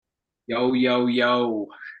Yo, yo, yo,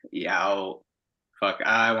 yo. Fuck,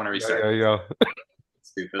 I want to Yo, restart. yo, yo.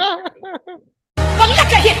 Stupid. But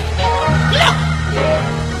look at here!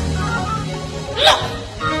 Look!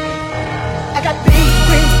 I got beans,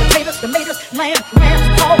 greens, potatoes, tomatoes, lamb,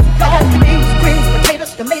 pork, God. Beans, greens,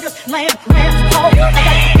 potatoes, tomatoes, lamb, pork. I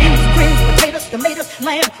got beans, greens, potatoes, tomatoes,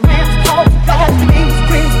 lamb, pork, God. Beans,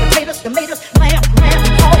 greens, potatoes, tomatoes, lamb,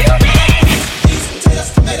 pork. Beans,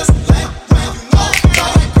 potatoes, tomatoes, lamb, pork,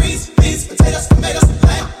 God. Beans, potatoes, tomatoes,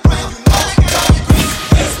 lamb, pork, God.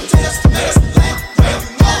 Beans, potatoes, tomatoes, lamb,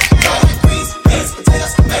 pork, God. Beans,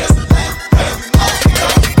 potatoes, tomatoes, lamb, pork,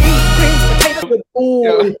 God. Beans,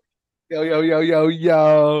 potatoes. Yo, yo, yo, yo,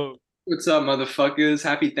 yo. What's up, motherfuckers?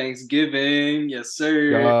 Happy Thanksgiving. Yes,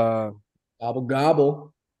 sir. Yeah, Gobble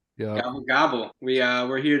gobble. yeah. Gobble gobble.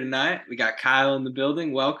 We're here tonight. We got Kyle in the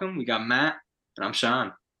building. Welcome. We got Matt, and I'm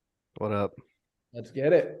Sean. What up? Let's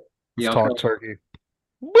get it. Let's Yo, talk turkey.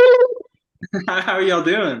 how are y'all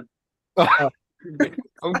doing?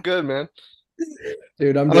 I'm good, man.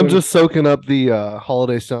 Dude, I'm I'm doing just soaking up the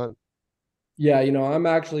holiday sun. I'm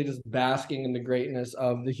actually just basking in the greatness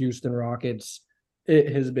of the Houston Rockets.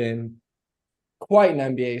 It has been quite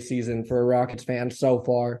an NBA season for a Rockets fan so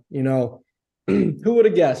far. Who would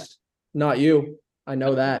have guessed? Not you. I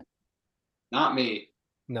know that. Not me.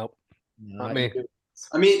 Nope, not Not me. you.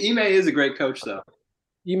 I mean, Ime is a great coach, though.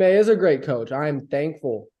 Ime is a great coach. I am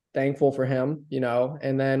thankful for him,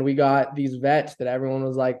 and then we got these vets that everyone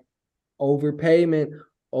was like, overpayment.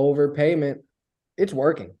 It's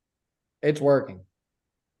working. It's working.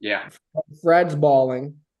 Yeah. Fred's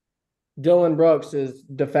balling. Dylan Brooks is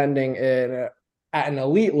defending at an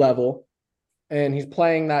elite level, and he's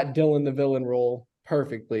playing that Dylan the villain role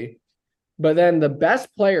perfectly. But then the best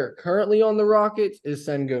player currently on the Rockets is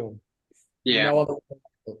Sengun. Yeah. No other-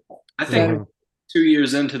 I think Sen- 2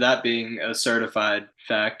 years into that being a certified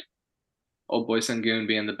fact, old boy Sengun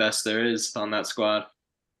being the best there is on that squad.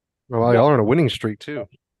 Well, y'all are on a winning streak too.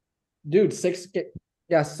 dude,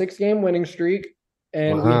 6-game winning streak,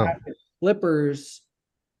 and we Wow. have the Clippers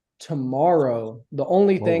tomorrow. The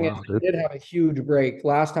only thing is wow, they dude. did have a huge break.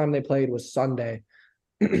 Last time they played was Sunday.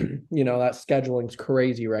 That scheduling's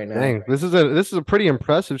crazy right now. Dang, this is a pretty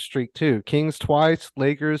impressive streak too. Kings twice,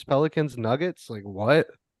 Lakers, Pelicans, Nuggets. Like what?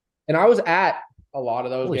 And I was at a lot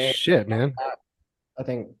of those Holy games. shit, man. I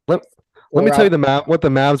think Let me four tell you out- what the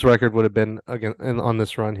Mavs record would have been again on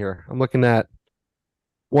this run here. I'm looking at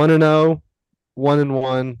 1-0,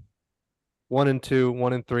 1-1, 1-2,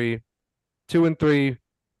 1-3, 2-3,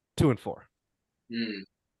 2-4.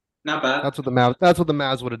 Not bad. That's what the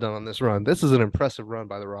Mavs would have done on this run. This is an impressive run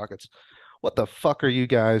by the Rockets. What the fuck are you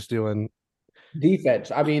guys doing?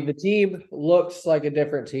 defense. I mean, the team looks like a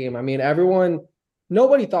different team. I mean,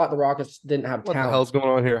 nobody thought the Rockets didn't have What the talent. hell's going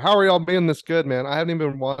on here? How are y'all being this good, man? I haven't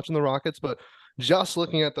even been watching the Rockets, but just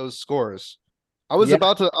looking at those scores, I was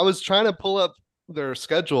trying to pull up their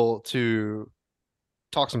schedule to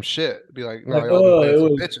talk some shit. Be like, no, Like, y'all been playing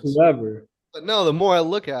it some was bitches. whoever. But no, the more I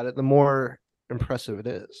look at it, the more impressive it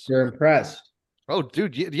is. You're impressed. Oh,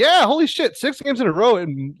 dude, yeah, holy shit. 6 games in a row,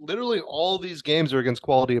 and literally all these games are against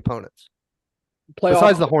quality opponents.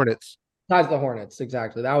 Besides the Hornets. Besides the Hornets,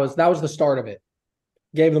 exactly. That was the start of it.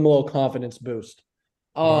 Gave them a little confidence boost.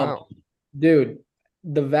 Wow. Dude,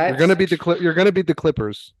 the vets. You're gonna beat the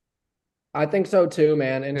Clippers. I think so too,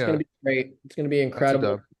 man. And it's gonna be great. It's gonna be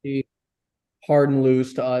incredible to see Harden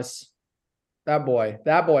lose to us. That boy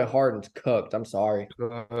Harden's cooked. I'm sorry.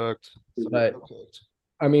 Cooked. But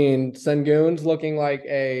I mean, Sengun's looking like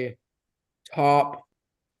a top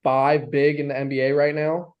 5 big in the NBA right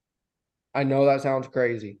now. I know that sounds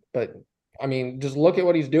crazy, but I mean, just look at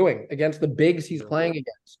what he's doing against the bigs he's playing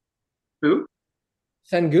against. Who?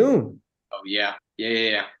 Sengun. Oh yeah.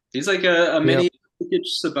 He's like a mini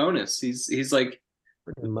Sabonis. He's like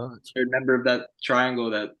Pretty much. a member of that triangle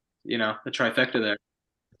that the trifecta there.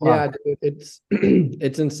 Yeah, dude, it's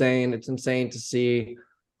it's insane. It's insane to see.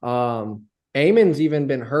 Amon's even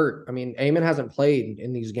been hurt. I mean, Amon hasn't played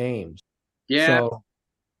in these games. Yeah. So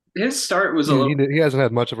His start was he hasn't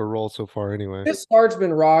had much of a role so far anyway. his start's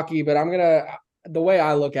been rocky, but the way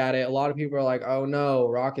I look at it, a lot of people are like, oh no,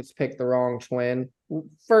 Rockets picked the wrong twin.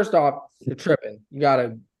 First off, you're tripping. You got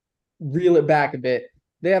to reel it back a bit.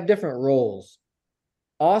 They have different roles.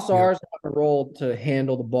 Osar's have a role to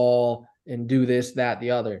handle the ball and do this, that,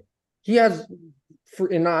 the other. He has,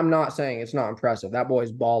 and I'm not saying it's not impressive. That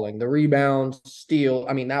boy's balling. The rebounds, steal.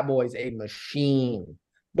 I mean, that boy's a machine.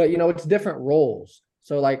 But, it's different roles.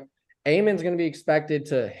 So, like, Amon's going to be expected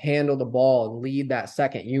to handle the ball and lead that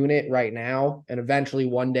second unit right now and eventually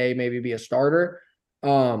one day maybe be a starter.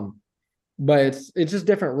 but it's just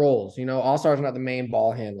different roles. All-Star's not the main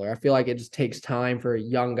ball handler. I feel like it just takes time for a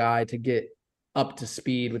young guy to get up to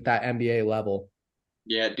speed with that NBA level.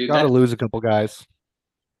 Yeah, dude. Got to lose a couple guys.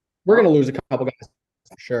 We're gonna lose a couple guys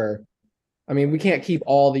for sure. I mean, we can't keep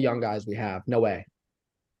all the young guys we have. No way.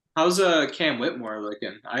 How's Cam Whitmore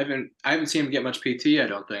looking? I haven't seen him get much PT, I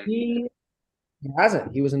don't think. He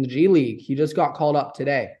hasn't. He was in the G League. He just got called up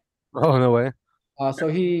today. Oh, no way.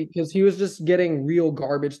 Because he was just getting real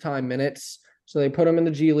garbage time minutes. So they put him in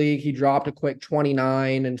the G League. He dropped a quick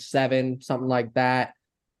 29 and 7, something like that.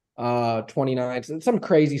 29, some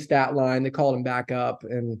crazy stat line. They called him back up,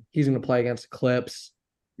 and he's going to play against the Clips.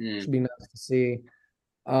 Should be nice to see.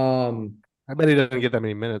 I bet he doesn't get that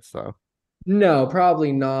many minutes though. No,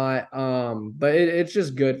 probably not. But it's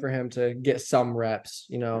just good for him to get some reps,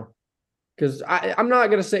 because I'm not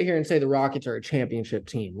going to sit here and say the Rockets are a championship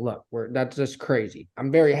team. Look, that's just crazy.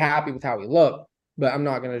 I'm very happy with how we look, but I'm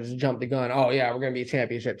not going to just jump the gun. Oh yeah, we're going to be a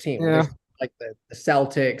championship team. Yeah. Like the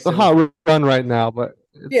Celtics. It's a hot run right now, but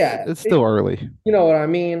it's still early. You know what I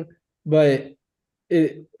mean? But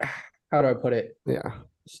how do I put it? Yeah.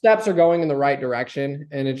 Steps are going in the right direction,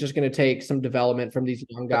 and it's just going to take some development from these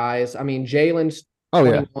young guys. I mean, Jalen's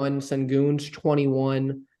 21, Sengun's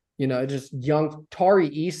 21. Just young. Tari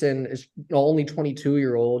Eason is only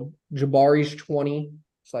 22-year-old. Jabari's 20.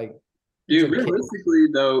 It's like, dude, realistically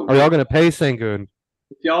though, are y'all going to pay Sengun?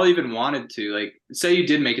 If y'all even wanted to, like, say you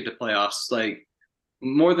did make it to playoffs, like,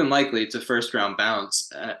 more than likely it's a first round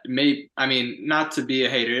bounce. Not to be a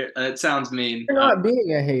hater. It sounds mean. You're not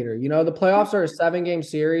being a hater. The playoffs are a 7-game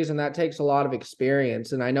series, and that takes a lot of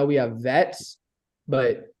experience. And I know we have vets,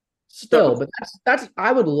 but still, that's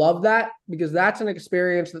I would love that, because that's an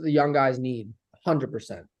experience that the young guys need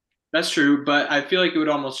 100%. That's true, but I feel like it would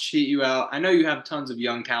almost cheat you out. I know you have tons of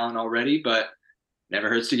young talent already, but never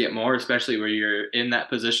hurts to get more, especially where you're in that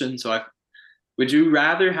position. So would you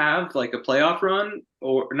rather have like a playoff run,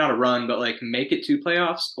 or not a run, but like make it to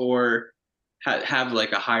playoffs, or have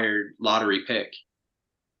like a higher lottery pick?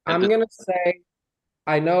 I'm going to say,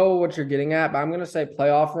 I know what you're getting at, but I'm going to say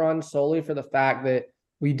playoff run solely for the fact that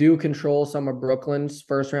we do control some of Brooklyn's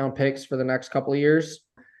first round picks for the next couple of years.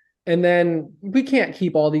 And then we can't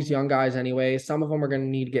keep all these young guys anyway. Some of them are going to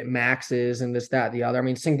need to get maxes and this, that, the other. I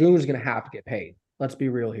mean, Sengun's going to have to get paid. Let's be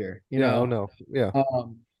real here. No. Yeah.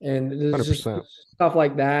 And there's just 100%. stuff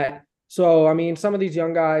like that. So, I mean, some of these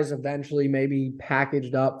young guys eventually maybe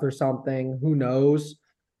packaged up for something. Who knows?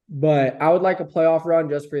 But I would like a playoff run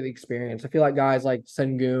just for the experience. I feel like guys like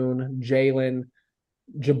Sengun, Jalen,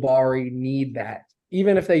 Jabari need that,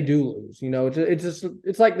 even if they do lose.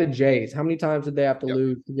 It's like the Jays. How many times did they have to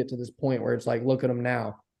lose to get to this point where it's like, look at them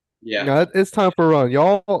now? Yeah. No, it's time for a run.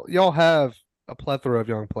 Y'all have a plethora of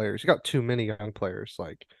young players. You got too many young players.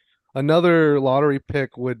 Like, another lottery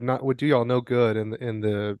pick would do y'all no good in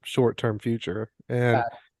the short term future. And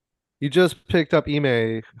you just picked up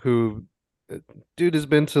Ime, who dude has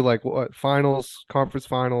been to like what conference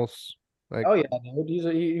finals. Like, oh yeah,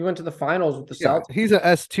 dude. He went to the finals with the Celtics. He's an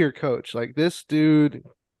S tier coach. Like, this dude,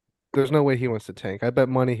 there's no way he wants to tank. I bet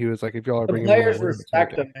money he was like, if y'all are bringing players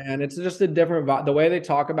respect him, man. It's just a different vibe. The way they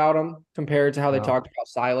talk about him compared to how they talked about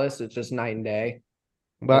Silas, it's just night and day.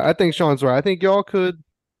 But I think Sean's right. I think y'all could.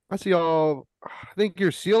 I think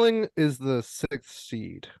your ceiling is the 6th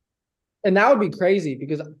seed. And that would be crazy,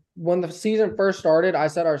 because when the season first started, I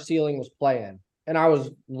said our ceiling was play-in, and I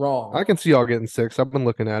was wrong. I can see y'all getting 6. I've been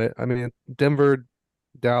looking at it. I mean, Denver,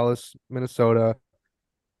 Dallas, Minnesota.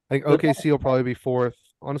 I think OKC will probably be 4th.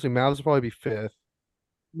 Honestly, Mavs will probably be 5th.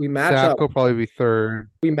 We match up. will probably be 3rd.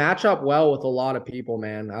 We match up well with a lot of people,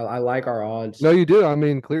 man. I like our odds. No, you do. I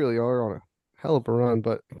mean, clearly y'all are on a hell of a run,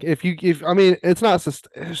 but it's not,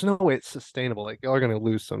 there's no way it's sustainable. Like, y'all are gonna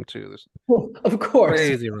lose some too. Of course,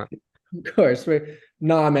 crazy run. Of course,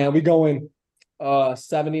 nah, man. We going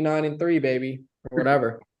 79-3, baby, or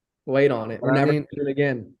whatever. Wait on it. We're never doing it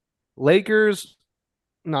again. Lakers,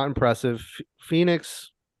 not impressive.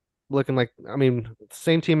 Phoenix, looking like,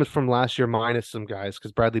 same team as from last year minus some guys,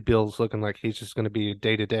 because Bradley Beal's looking like he's just going to be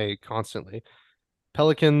day to day constantly.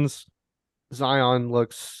 Pelicans, Zion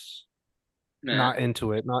looks not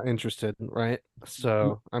into it, not interested, right?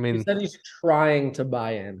 So, he said he's trying to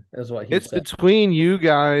buy in, is what he said. It's between you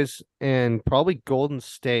guys and probably Golden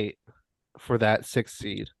State for that 6th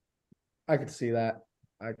seed. I could see that.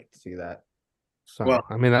 So,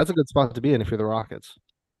 that's a good spot to be in if you're the Rockets.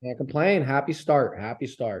 Can't complain. Happy start.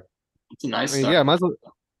 It's a nice start. Yeah, might as well.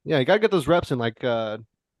 Yeah, you gotta get those reps in, like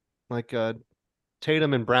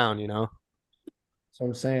Tatum and Brown. That's what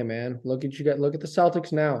I'm saying, man. Look at the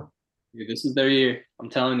Celtics now. Dude, this is their year. I'm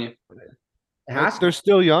telling you. They're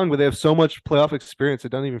still young, but they have so much playoff experience. It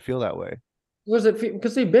doesn't even feel that way. Was it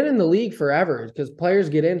because they've been in the league forever? Because players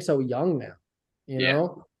get in so young now, you Yeah.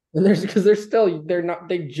 know, and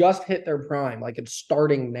they just hit their prime, like it's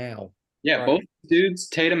starting now. Yeah, Right. both dudes,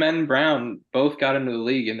 Tatum and Brown, both got into the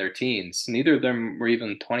league in their teens. Neither of them were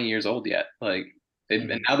even 20 years old yet. Like they've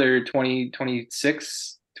been now they're 20,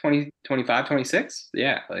 26, 20, 25, 26.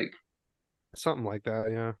 Yeah, like Something like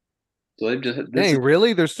that, yeah. so they've just this is Dang,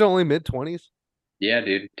 really? They're still only mid-20s? yeah,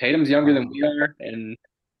 dude. Tatum's younger than Wow. we are, and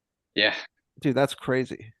yeah, Dude, that's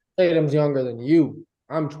crazy. Tatum's younger than you.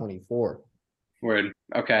 I'm 24. word.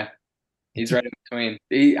 Okay. He's right in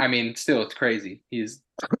between. I mean, still it's crazy. He's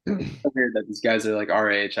so weird that these guys are like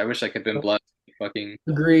our age. I wish I could have been blessed. Fucking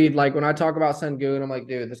Agreed. Like when I talk about Sengun, I'm like,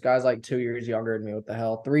 dude, this guy's like 2 years younger than me. What the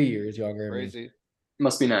hell? 3 years younger than me. Crazy.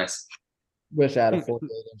 must be nice. Wish I had a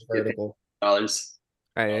 48-inch vertical. Dollars.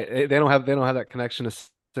 Hey, they don't have that connection to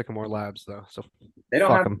Sycamore Labs though. So They don't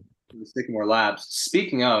fuck have them. the Sycamore Labs.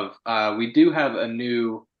 Speaking of, we do have a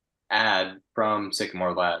new ad from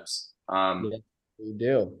Sycamore Labs. Yeah, we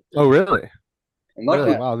do. Oh, really? And Really?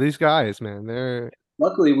 luckily, Wow, these guys, man, they're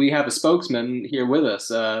luckily we have a spokesman here with us,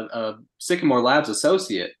 a Sycamore Labs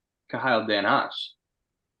associate, Khyle Danhach.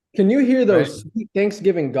 Can you hear those Right. sweet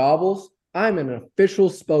Thanksgiving gobbles? I'm an official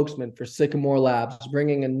spokesman for Sycamore Labs,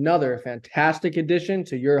 bringing another fantastic addition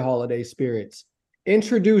to your holiday spirits.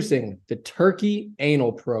 Introducing the Turkey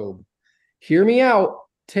Anal Probe. Hear me out.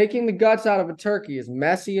 Taking the guts out of a turkey is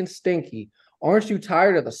messy and stinky. Aren't you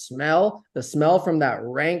tired of the smell? The smell from that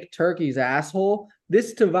rank turkey's asshole?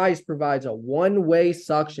 This device provides a one-way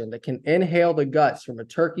suction that can inhale the guts from a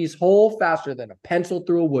turkey's hole faster than a pencil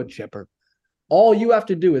through a wood chipper. All you have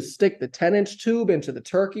to do is stick the 10-inch tube into the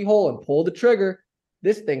turkey hole and pull the trigger.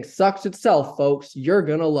 This thing sucks itself, folks. You're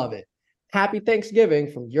going to love it. Happy Thanksgiving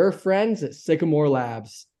from your friends at Sycamore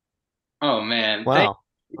Labs. Oh man, wow.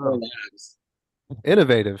 Sycamore Wow. Labs.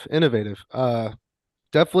 Innovative.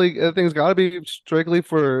 Definitely, I think it's got to be strictly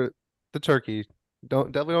for the turkey.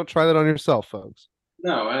 Definitely don't try that on yourself, folks.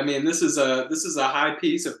 No, I mean this is a high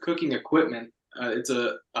piece of cooking equipment. It's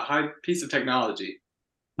a high piece of technology.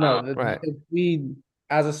 No, Right. we,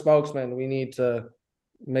 as a spokesman, we need to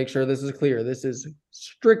make sure this is clear. This is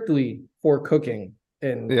strictly for cooking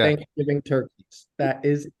and Yeah. Thanksgiving turkeys. That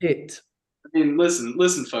is it. I mean,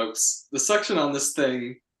 listen, folks. The suction on this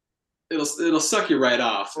thing, it'll suck you right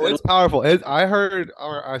off. Well, it's powerful. I heard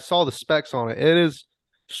or I saw the specs on it. It is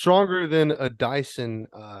stronger than a Dyson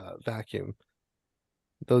vacuum.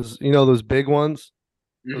 Those, those big ones,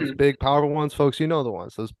 those Mhm. big powerful ones, folks. You know the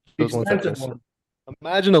ones. Those ones like Expensive this. one.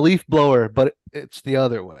 Imagine a leaf blower, but it's the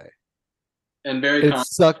other way. And very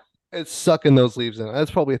It's sucking those leaves in.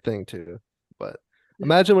 That's probably a thing too. But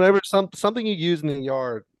imagine whenever something you use in the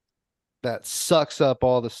yard that sucks up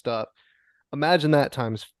all the stuff. Imagine that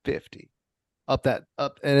times 50. Up,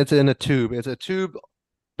 and it's in a tube. It's a tube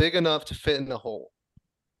big enough to fit in the hole.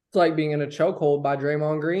 It's like being in a chokehold by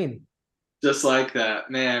Draymond Green. just like that,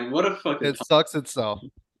 man. What a fucking It sucks itself.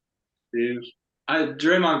 dude.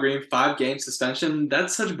 Draymond Green 5-game suspension.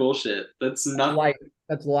 That's such bullshit. That's not. Light.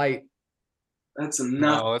 That's light. That's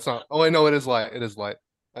enough. No, it's not. Oh, wait, no, it is light. It is light.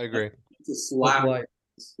 I agree. It's a That's slap light.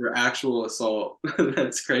 for actual assault.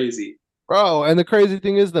 That's crazy. Bro, and the crazy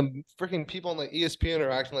thing is the freaking people on like ESPN are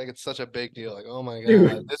acting like it's such a big deal. Like, oh my Dude.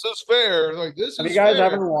 god, this is fair. Like, this Have is you guys fair.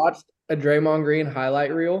 ever watched a Draymond Green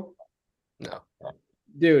highlight reel? No.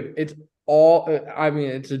 Dude, it's all, I mean,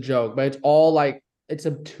 it's a joke, but it's all like, it's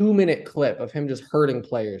a 2-minute clip of him just hurting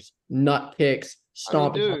players, nut kicks,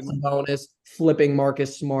 stomping dude. on Sabonis, flipping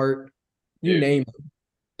Marcus Smart, you Dude. name it.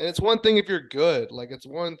 And it's one thing if you're good, like it's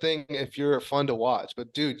one thing if you're fun to watch,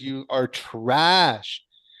 but dude, you are trash.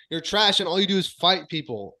 You're trash, and all you do is fight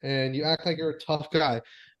people, and you act like you're a tough guy.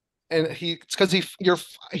 And it's because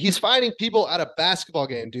he's fighting people at a basketball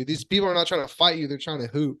game, dude. These people are not trying to fight you; they're trying to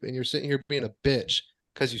hoop, and you're sitting here being a bitch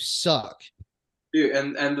because you suck. Dude,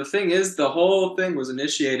 and the thing is, the whole thing was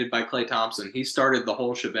initiated by Klay Thompson. He started the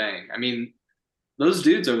whole shebang. I mean, those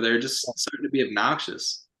dudes over there just starting to be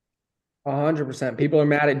obnoxious. 100%. People are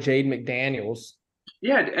mad at Jade McDaniels.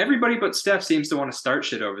 Yeah, everybody but Steph seems to want to start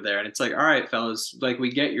shit over there, and it's like, all right, fellas, like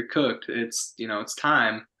we get you're cooked. It's it's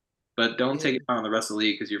time, but don't take it out on the rest of the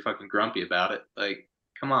league because you're fucking grumpy about it. Like,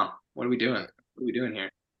 come on, what are we doing? What are we doing here?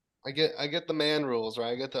 I get the man rules,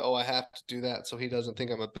 right? I get I have to do that so he doesn't think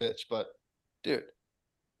I'm a bitch. But dude,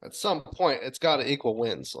 at some point it's got to equal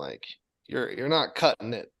wins. Like you're not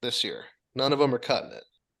cutting it this year. None of them are cutting it.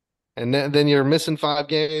 And then you're missing 5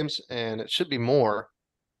 games, and it should be more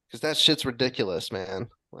because that shit's ridiculous, man.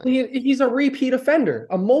 Like, He's a repeat offender,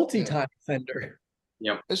 a multi-time offender.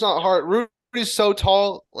 it's not hard. Rudy's so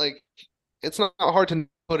tall, like it's not hard to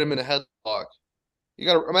put him in a headlock. You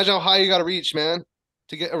gotta imagine how high you gotta reach, man,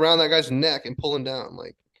 to get around that guy's neck and pull him down.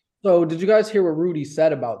 Like, So did you guys hear what Rudy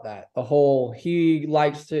said about that? The whole he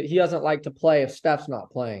doesn't like to play if Steph's not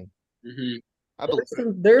playing. Hmm. I believe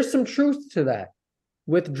There's some truth to that.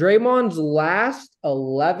 With Draymond's last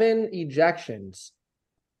 11 ejections,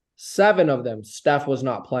 7 of them, Steph was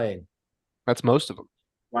not playing. that's most of them.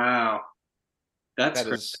 Wow. That's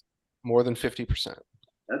That is more than 50%.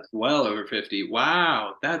 That's well over 50.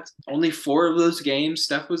 Wow. That's only 4 of those games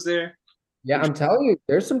Steph was there. Yeah, I'm telling you,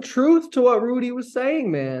 there's some truth to what Rudy was saying,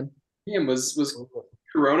 man. Damn, was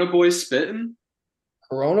Corona Boy spitting?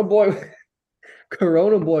 Corona Boy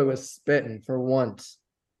was spitting for once.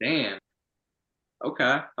 Damn.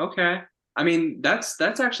 Okay. I mean, that's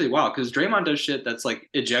actually wild because Draymond does shit that's like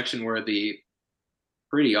ejection worthy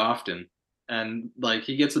pretty often, and like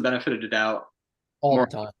he gets the benefit of the doubt All more.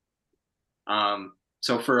 the time.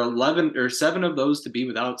 So for 11 or 7 of those to be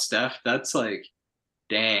without Steph, that's like,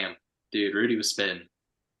 damn, dude, Rudy was spitting.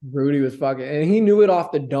 Rudy was fucking, and he knew it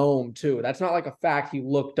off the dome too. That's not like a fact he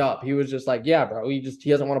looked up. He was just like, yeah, bro, he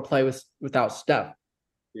doesn't want to play without Steph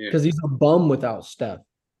Yeah. because he's a bum without Steph.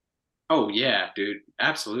 Oh yeah, dude,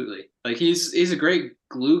 absolutely. Like he's a great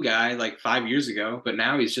glue guy like 5 years ago, but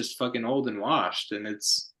now he's just fucking old and washed, and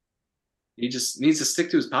he just needs to stick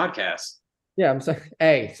to his podcast. Yeah, I'm saying,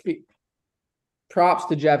 hey, props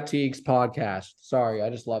to Jeff Teague's podcast. Sorry, I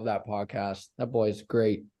just love that podcast. That boy's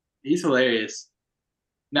great. He's hilarious.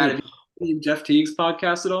 Now, have you seen Jeff Teague's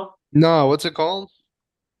podcast at all? No, what's it called?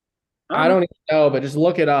 I don't even know, but just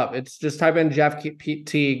look it up. It's just type in Jeff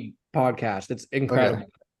Teague podcast. It's incredible. Okay.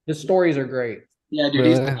 His stories are great. Yeah, dude, Really?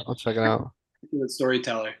 he's I'll check it out. a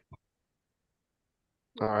storyteller.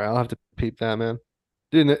 All right, I'll have to peep that, man.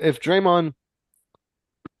 Dude, if Draymond,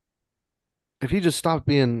 if he just stopped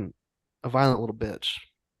being a violent little bitch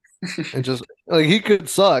and just like he could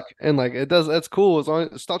suck and like that's cool as long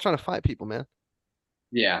as stop trying to fight people, man.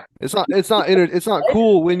 Yeah. It's not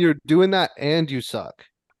cool when you're doing that and you suck.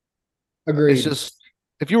 Agreed. It's just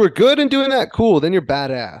if you were good in doing that, cool, then you're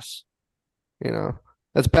badass. You know,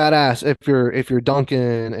 that's badass if you're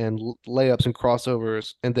dunking and layups and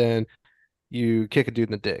crossovers and then you kick a dude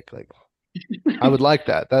in the dick. Like I would like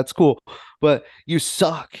that. That's cool. But you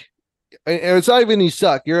suck. And it's not even you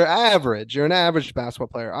suck. You're average. You're an average basketball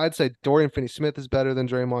player. I'd say Dorian Finney-Smith is better than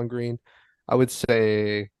Draymond Green. I would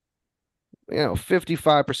say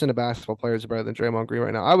 55% of basketball players are better than Draymond Green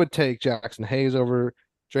right now. I would take Jackson Hayes over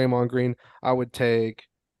Draymond Green. I would take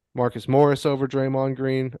Marcus Morris over Draymond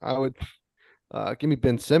Green. I would give me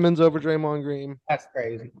Ben Simmons over Draymond Green. That's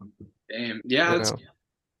crazy. Damn. Yeah, that's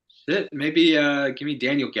shit. Maybe give me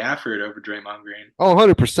Daniel Gafford over Draymond Green. Oh,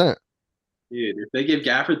 100%. Dude, if they give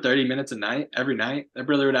Gafford 30 minutes a night, every night, that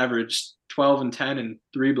brother would average 12 and 10 and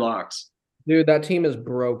 3 blocks. Dude, that team is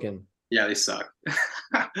broken. Yeah, they suck.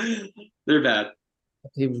 They're bad.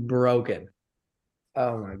 That team's broken.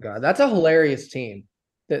 Oh my god. That's a hilarious team.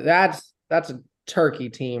 That's a turkey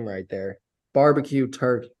team right there. Barbecue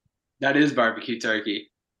turkey. That is barbecue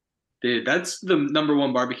turkey. Dude, that's the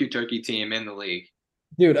 #1 barbecue turkey team in the league.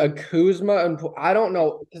 Dude, a Kuzma and I don't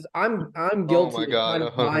know because I'm guilty of kind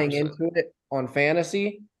of buying 100%. into it on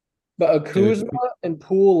fantasy, but a Kuzma and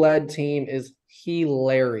Poole led team is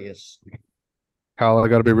hilarious. Khyle, I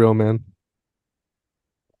gotta be real, man.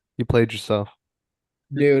 You played yourself.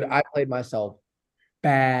 Dude, I played myself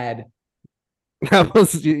bad. That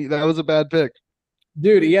was a bad pick.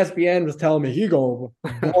 Dude, ESPN was telling me he gonna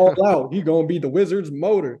ball out. He gonna be the Wizards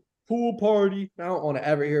motor. Pool party. I don't want to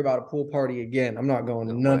ever hear about a pool party again. I'm not going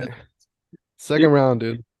to none of it. Second round,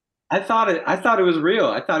 dude. I thought it was real.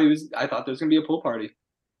 I thought there was gonna be a pool party.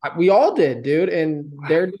 We all did, dude. And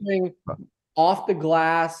they're doing off the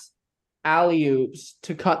glass alley-oops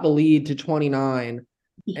to cut the lead to 29.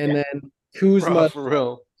 Yeah. And then Kuzma Bro, for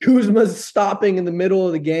real. Kuzma's stopping in the middle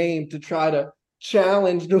of the game to try to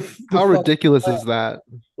challenge the How ridiculous is that?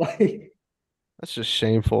 like That's just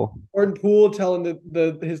shameful. Jordan Poole telling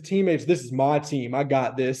his teammates, "This is my team. I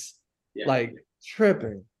got this." Yeah. Like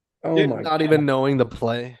tripping. Oh Dude, my not God. even knowing the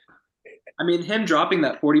play. I mean, him dropping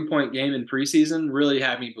that 40-point game in preseason really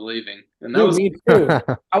had me believing. And that Dude, was me too.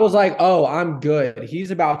 I was like, "Oh, I'm good. He's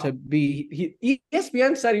about to be."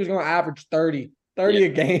 ESPN said he was going to average 30 a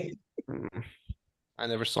game. I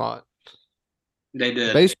never saw it. they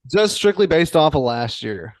did. Just strictly based off of last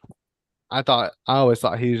year. I always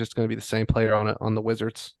thought he was just going to be the same player on the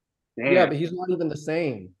Wizards. Damn. Yeah, but he's not even the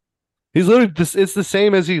same. He's literally it's the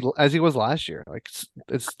same as he was last year. Like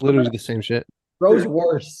it's literally the same shit. Bro's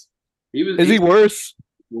worse. Is he worse?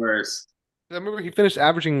 Worse. I remember he finished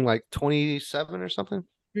averaging like 27 or something.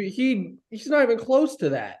 He's not even close to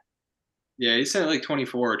that. Yeah, he's at like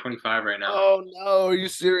 24 or 25 right now. Oh no, are you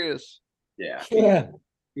serious? Yeah, Yeah.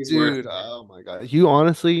 he's worth. Dude, oh my God. You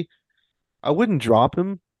honestly, I wouldn't drop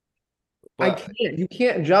him, I but can't. You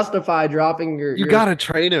can't justify dropping you your. gotta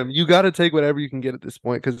trade him. You gotta take whatever you can get at this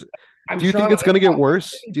point. Because I'm do you think trying. it's gonna If get I'm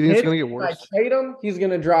worse? Do you think it's gonna get if I worse? trade him, he's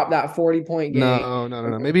gonna drop that 40-point game.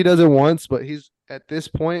 No. Maybe he does it once, but he's at this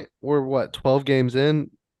point, we're what, 12 games in?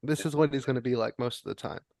 This is what he's gonna be like most of the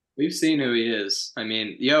time. We've seen who he is. I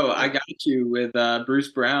mean, I got you with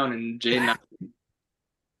Bruce Brown and Jaden.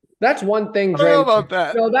 That's one thing, I don't know Draymond. about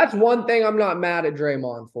that. No, that's one thing I'm not mad at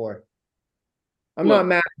Draymond for. I'm What? not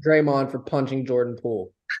mad at Draymond for punching Jordan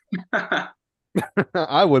Poole.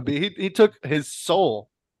 I would be. He took his soul.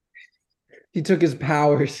 He took his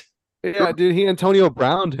powers. Yeah, dude, he Antonio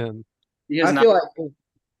Browned him. He has I not. feel like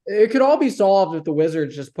it could all be solved if the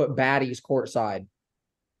Wizards just put baddies courtside.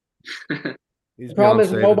 He's The problem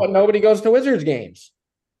is beyond saving. nobody goes to Wizards games.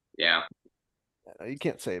 Yeah, You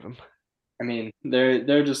can't save him. I mean,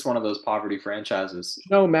 they're just one of those poverty franchises.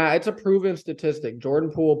 No, Matt, it's a proven statistic. Jordan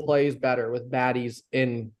Poole plays better with baddies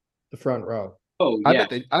in the front row. Oh yeah,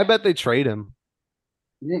 I bet they trade him.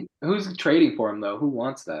 who's trading for him though? Who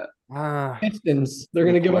wants that? Pistons, they're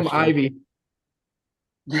going to Good give him question.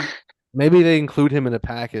 Ivy. Maybe they include him in a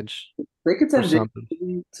package They could or send something.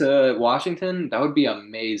 Jaden to Washington. That would be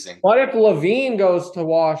amazing. What if Levine goes to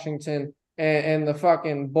Washington and the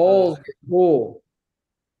fucking Bulls get Poole?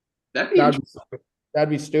 That'd be That'd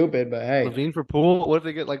be stupid, but hey, Levine for Poole? What if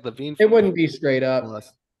they get like Levine? it wouldn't be straight up. Plus.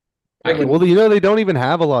 It wouldn't- Well, they don't even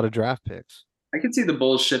have a lot of draft picks. I could see the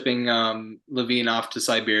Bulls shipping Levine off to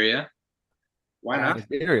Siberia. Why not?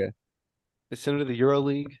 Siberia. They send him to the Euro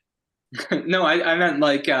League. No, I meant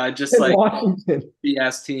like just like Washington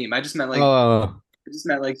BS team. I just meant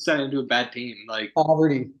like sending him to a bad team. Like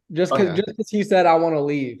poverty. Just because Okay. he said I want to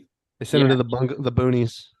leave. they send him to the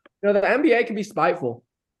boonies. You know, the NBA can be spiteful.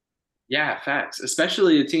 yeah, facts.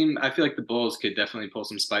 Especially a team. I feel like the Bulls could definitely pull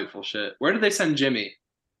some spiteful shit. Where did they send Jimmy?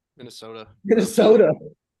 Minnesota. Minnesota.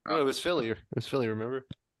 Oh, it was Philly. It was Philly, remember?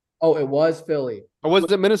 Oh, it was Philly. Or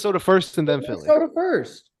was it Minnesota first and then Philly? Minnesota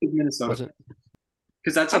first. Was Minnesota, it?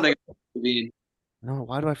 because that's how they got Levine. No,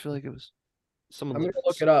 why do I feel like it was someone? I'm gonna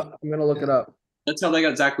look it up. That's how they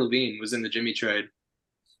got Zach Levine. Was in the Jimmy trade.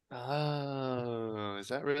 Oh, is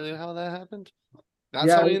that really how that happened? That's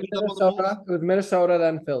Yeah, how he it ended was up on the Bulls? Minnesota. It was Minnesota,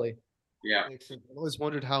 then Philly. Yeah, Makes sense. I always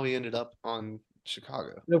wondered how he ended up on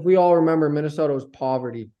Chicago. If we all remember, Minnesota was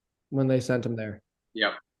poverty when they sent him there.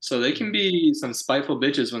 yep. So they can be some spiteful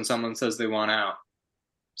bitches when someone says they want out.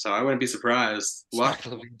 So I wouldn't be surprised. Zach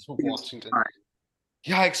Levine from Washington.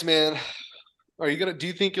 Yikes, man. Do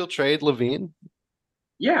you think you'll trade Levine?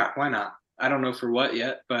 Yeah, why not? I don't know for what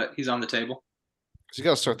yet, but he's on the table. 'Cause you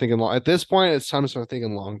gotta start thinking long. At this point, it's time to start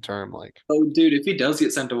thinking long term. Like, Oh, dude, if he does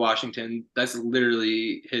get sent to Washington, that's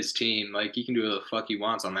literally his team. Like he can do what the fuck he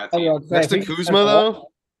wants on that team. next to Kuzma, though,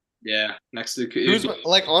 Yeah, next to Kuzma,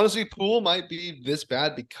 like honestly, Poole might be this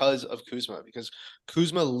bad because of Kuzma. Because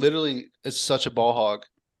Kuzma literally is such a ball hog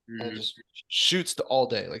and just shoots all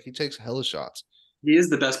day. Like he takes hella shots. He is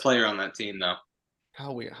the best player on that team, though.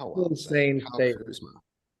 How wild is that? Insane Kyle statement. Kuzma.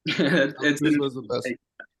 It's Kuzma's the best.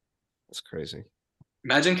 That's crazy.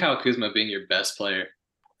 Imagine Kyle Kuzma being your best player.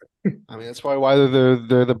 I mean, that's probably why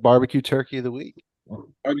they're the barbecue turkey of the week.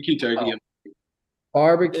 Barbecue turkey.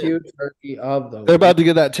 Barbecue turkey of the They're about to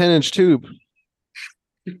get that 10-inch tube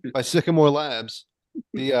by Sycamore Labs,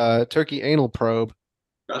 the turkey anal probe.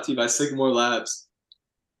 Brought to you by Sycamore Labs.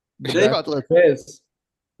 They're about to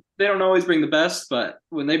They don't always bring the best, but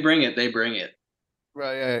when they bring it, they bring it.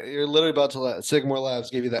 right. Yeah, you're literally about to let Sycamore Labs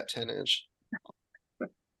give you that 10-inch.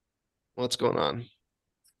 What's going on?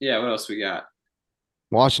 Yeah, what else we got?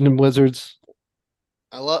 Washington Wizards.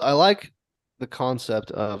 I like the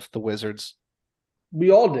concept of the Wizards.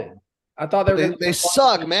 We all did. I thought they were. gonna- They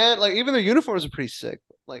suck, man. Like even their uniforms are pretty sick.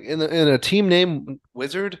 Like in a team name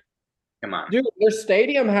Wizard. Come on. Dude, their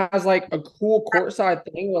stadium has like a cool courtside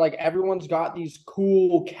thing where like everyone's got these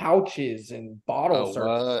cool couches and bottle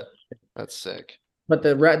service. What? That's sick. But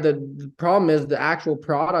the problem is the actual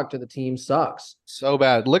product of the team sucks. So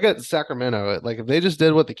bad. Look at Sacramento. Like if they just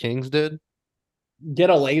did what the Kings did,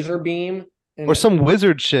 Get a laser beam and or some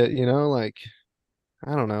wizard shit, like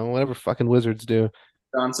I don't know, whatever fucking wizards do.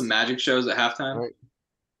 On some magic shows at halftime. Right.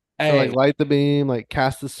 hey, So, like light the beam, like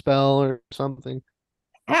cast the spell or something.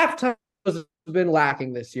 halftime has been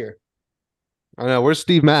lacking this year. I know. Where's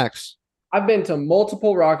Steve Max? I've been to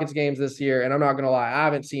multiple Rockets games this year, and I'm not gonna lie, I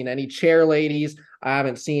haven't seen any chair ladies. I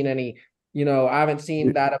haven't seen any, I haven't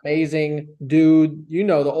seen that amazing dude,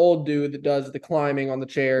 the old dude that does the climbing on the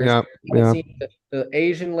chairs. Yeah, I haven't seen the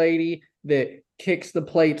Asian lady that kicks the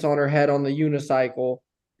plates on her head on the unicycle.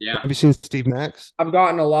 Yeah. Have you seen Steve Max? I've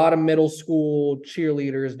gotten a lot of middle school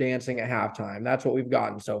cheerleaders dancing at halftime. That's what we've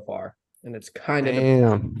gotten so far. And it's kind of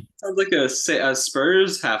Damn. Sounds like a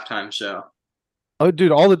Spurs halftime show. Oh,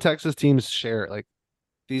 dude, all the Texas teams share it. Like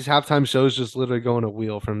these halftime shows just literally go on a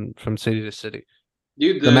wheel from city to city.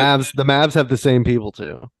 Dude, The Mavs have the same people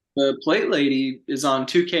too. the plate lady is on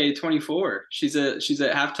 2K24. She's at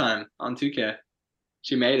halftime on 2K.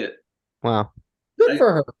 She made it. Wow. good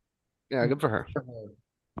for her. Yeah, good for her.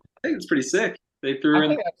 I think it's pretty sick. They threw her I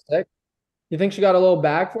in. think that's sick. You think she got a little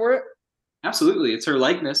bag for it? Absolutely. It's her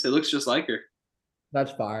likeness. It looks just like her.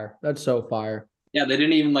 That's fire. That's so fire. Yeah, they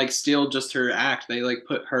didn't even like steal just her act. They like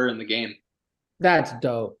put her in the game. That's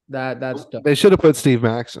dope. That's dope. They should have put Steve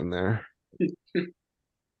Max in there.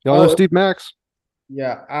 Y'all know Steve Max?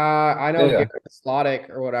 Yeah. I know Yeah. Gary Slottick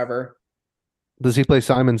or whatever. Does he play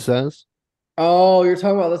Simon Says? Oh, you're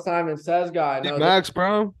talking about the Simon Says guy. Steve No, Max,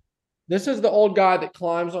 bro. this is the old guy that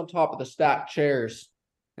climbs on top of the stacked chairs.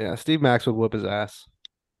 Yeah, Steve Max would whoop his ass.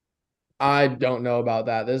 I don't know about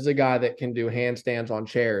that. This is a guy that can do handstands on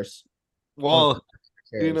chairs. Well,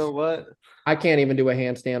 Chairs. you know what? I can't even do a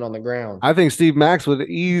handstand on the ground. I think Steve Max would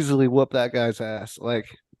easily whoop that guy's ass. Like,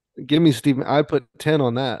 give me Steve. I'd put 10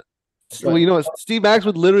 on that. Well, you know what? Steve Max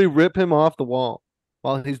would literally rip him off the wall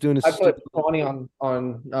while he's doing his I put 20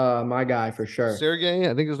 on my guy for sure. Sergey.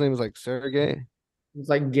 I think his name is like Sergey. It's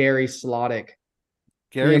like Gary Slottick.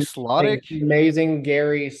 Gary The Slottick. Amazing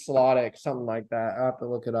Gary Slottick, something like that. I have to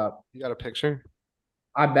look it up. You got a picture?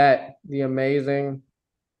 I bet the amazing.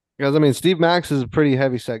 Because I mean, Steve Max is a pretty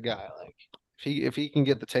heavy set guy. Like, if he can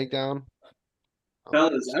get the takedown,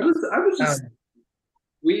 Fellas, I was just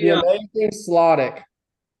we The amazing Slottick.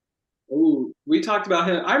 we talked about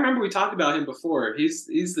him. I remember we talked about him before. He's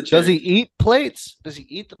the does he cherry. eat plates? Does he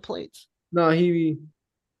eat the plates? No, he.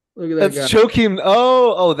 Look at that That's guy.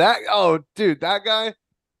 Joakim. Dude, that guy.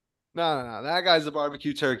 No. That guy's the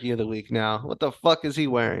barbecue turkey of the week now. What the fuck is he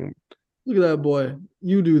wearing? Look at that boy.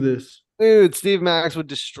 You do this. Dude, Steve Max would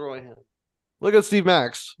destroy him. Look at Steve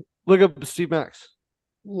Max. Look up Steve Max.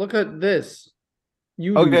 Look at this.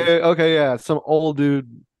 You do this. Okay, yeah. Some old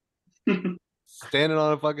dude standing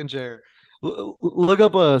on a fucking chair. Look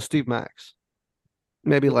up Steve Max.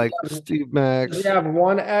 Maybe like Steve Max. Does he have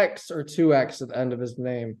 1X or 2X at the end of his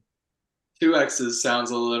name? 2X's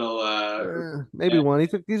sounds a little Maybe yeah. one.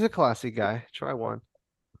 He's a classy guy. Try one.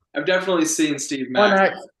 I've definitely seen Steve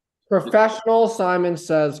Max. 1X. Professional Simon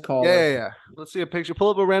Says caller. Yeah. Let's see a picture.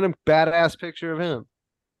 Pull up a random badass picture of him.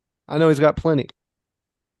 I know he's got plenty.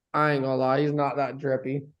 I ain't gonna lie, he's not that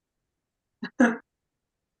drippy. Dude,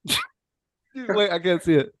 wait, I can't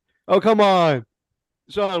see it. Oh, come on.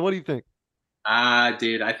 Sean, what do you think?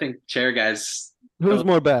 Dude, I think chair guy's Who's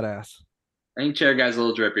more badass? I think chair guy's a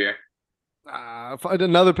little drippier. Find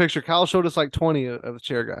another picture. Kyle showed us like 20 of the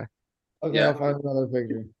chair guy. Okay, Yeah. I'll find another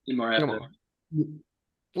picture. Need more Come effort. on.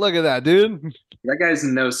 Look at that, dude. That guy's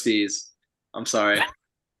no steez. I'm sorry.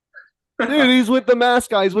 Dude, he's with the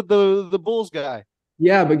mask guy. He's with the Bulls guy.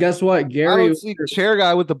 Yeah, but guess what? I Gary don't see chair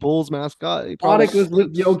guy with the Bulls mascot. He Slottick was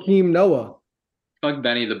with sleeps. Joakim Noah. Fuck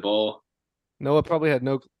Benny the Bull. Noah probably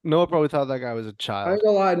thought that guy was a I child. ain't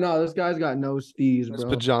gonna lie, no, this guy's got no steez, His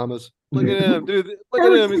bro. pajamas. Look at him, dude. Look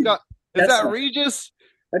at him. He's got. Is that Regis?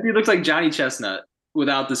 That dude looks like Johnny Chestnut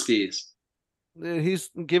without the steez. Dude, he's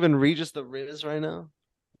giving Regis the Riz right now.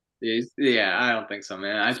 Yeah, I don't think so,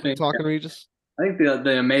 man. I think Regis. I think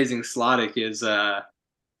the amazing Slottick is I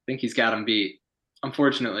think he's got him beat.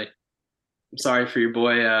 Unfortunately. I'm sorry for your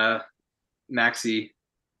boy Max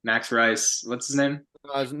Rice. What's his name?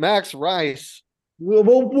 It's Max Rice.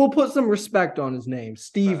 We'll put some respect on his name.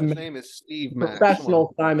 Steve His Ma- name is Steve Max.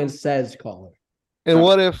 Professional Simon Says caller. And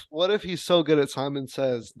what if he's so good at Simon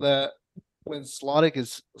Says that when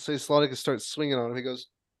Slottick starts swinging on him, he goes,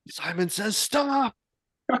 Simon Says stop,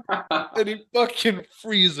 and he fucking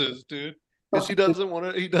freezes, dude, because he doesn't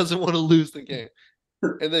want to lose the game.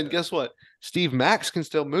 And then guess what? Steve Max can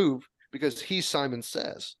still move because he's Simon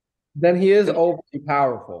Says. Then he is overly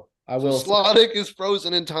powerful. I So will say. Slottick is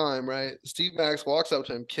frozen in time, right? Steve Max walks up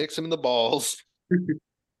to him, kicks him in the balls. Then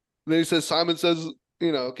he says, Simon Says,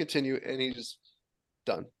 continue, and he just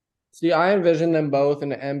done. See, I envision them both in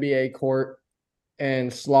the NBA court, and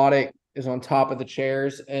Slottick is on top of the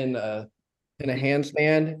chairs in a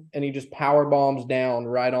handstand, and he just power bombs down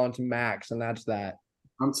right onto Max, and that's that.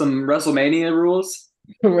 On some WrestleMania rules.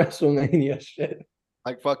 WrestleMania shit.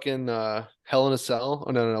 Like fucking Hell in a Cell.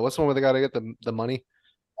 Oh no. What's the one where they gotta get the money?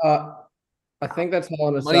 I think that's Hell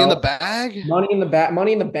in a Money in the Cell. bag? Money in the back.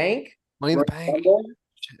 Money in the bank. Money in the Royal bank. Rumble?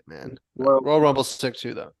 Shit, man. Royal- Royal Rumble's sick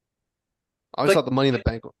too though. I always Like- thought the money in the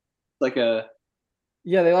bank one. Like a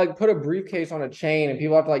Yeah, they like put a briefcase on a chain and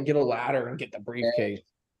people have to like get a ladder and get the briefcase.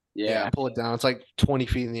 Yeah. Pull it down. It's like 20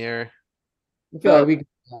 feet in the air. I feel like we can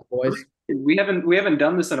do that, boys. We haven't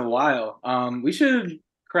done this in a while. We should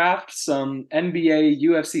craft some NBA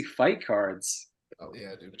UFC fight cards. Oh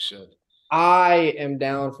yeah, dude, we should. I am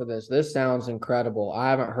down for this. This sounds incredible. I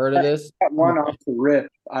haven't heard of this. Got one off the rip.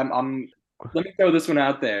 Let me throw this one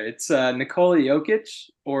out there. It's Nikola Jokic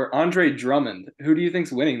or Andre Drummond. Who do you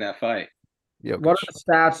think's winning that fight? Jokic. What are the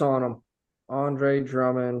stats on him? Andre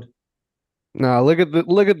Drummond. No,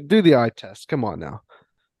 do the eye test. Come on now.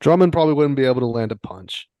 Drummond probably wouldn't be able to land a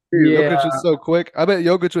punch. Yeah, Jokic is so quick. I bet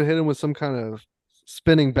Jokic would hit him with some kind of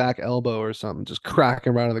spinning back elbow or something, just crack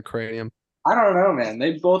him right in the cranium. I don't know, man.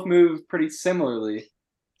 They both move pretty similarly.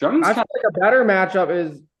 Drummond's I kind feel like a better matchup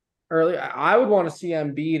is early. I would want to see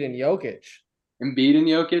Embiid and Jokic. of Embiid and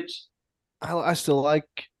Jokic. I still like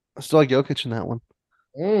Jokic in that one.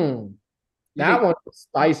 That one's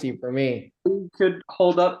spicy for me. Who could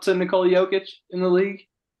hold up to Nikola Jokic in the league?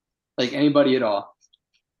 Like anybody at all.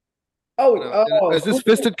 Is this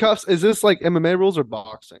fisted cuffs? Is this like MMA rules or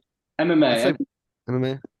boxing? MMA.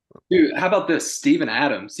 MMA. Dude, how about this? Steven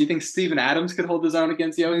Adams. Do you think Steven Adams could hold his own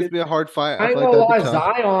against It's gonna Jokic? be a hard fight. I ain't feel gonna like lie,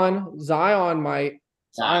 that'd be tough. Zion might.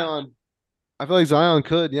 Zion. I feel like Zion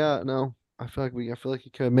could. Yeah, no. I feel like he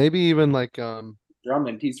could. Maybe even like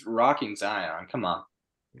Drummond, he's rocking Zion. Come on.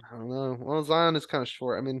 I don't know. Well, Zion is kind of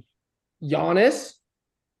short. I mean, Giannis.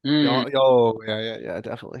 yeah,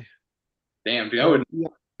 definitely. Damn, dude, I would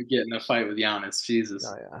get in a fight with Giannis. Jesus.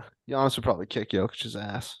 Oh yeah. Giannis would probably kick Jokic's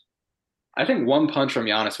ass. I think one punch from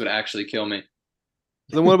Giannis would actually kill me.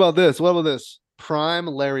 Then what about this? What about this? Prime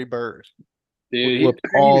Larry Bird Dude, would whip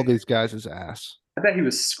all these guys' ass. I bet he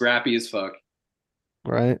was scrappy as fuck.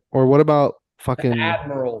 Right? Or what about fucking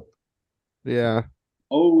Admiral. yeah.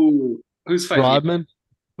 Oh, who's fighting? Rodman?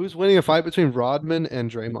 Who's winning a fight between Rodman and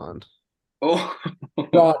Draymond? Oh,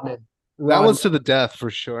 Rodman. That one's to the death for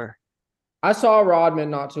sure. I saw Rodman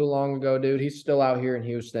not too long ago, dude. He's still out here in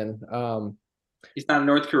Houston. he's not in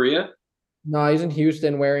North Korea. No, he's in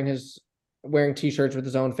Houston wearing t-shirts with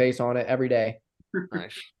his own face on it every day.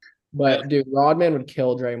 Nice. But dude, Rodman would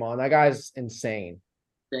kill Draymond. That guy's insane.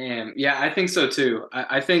 Damn. Yeah, I think so too.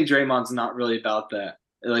 I think Draymond's not really about that.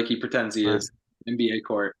 Like he pretends he is. NBA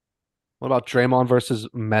court. What about Draymond versus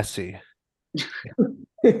Messi? I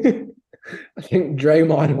think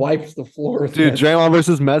Draymond wipes the floor with Dude, Messi. Draymond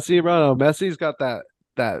versus Messi, bro. No, Messi's got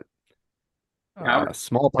that Power.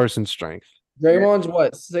 small person strength. Draymond's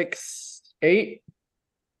what, 6'8"? Hey,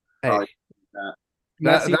 Probably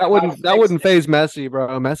that wouldn't phase Messi, bro.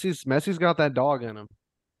 Messi's got that dog in him.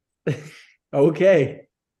 Okay.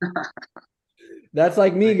 That's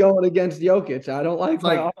like me going against Jokic. I don't like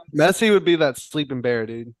my Like Messi would be that sleeping bear,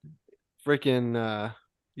 dude. Freaking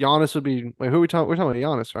Giannis would be. Wait, who are we talking? We're talking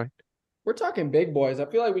about Giannis, right? We're talking big boys. I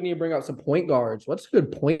feel like we need to bring out some point guards. What's a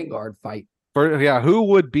good point guard fight? Yeah, who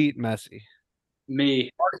would beat Messi? me.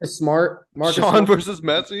 Marcus Smart. Sean versus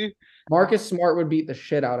Messi. Marcus Smart would beat the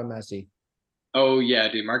shit out of Messi. Oh yeah,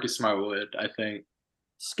 dude. Marcus Smart would. I think.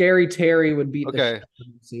 Scary Terry would beat the Okay. shit out of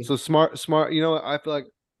Messi. So smart. You know what? I feel like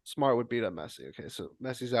Smart would beat up Messi. Okay, so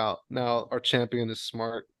Messi's out now. Our champion is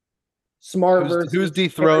Smart. Smart versus Who's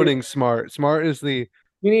dethroning Smart? Smart is the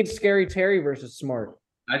We need Scary Terry versus Smart.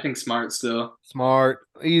 I think Smart still. Smart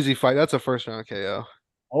easy fight. That's a first round KO.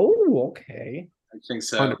 Oh, okay. I think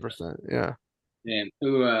so. 100%. Yeah. And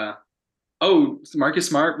who? Oh, Marcus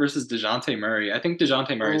Smart versus DeJounte Murray. I think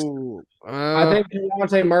DeJounte Murray's. Ooh, I think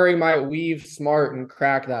Dejounte Murray might weave Smart and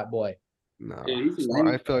crack that boy. no. Yeah, he's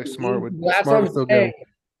I feel like Smart would. That's Smart what would I'm feel saying.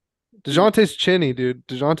 good. DeJounte's chinny, dude.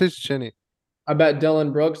 DeJounte's chinny. I bet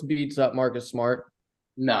Dylan Brooks beats up Marcus Smart.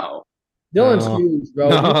 No. Dylan's No. huge, bro.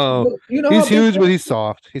 No. You know He's how big huge, but Dylan's he's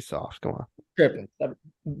soft. He's soft. Come on. tripping.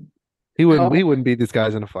 He wouldn't beat these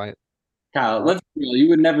guys in a fight. Kyle, let's be real. You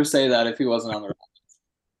would never say that if he wasn't on the.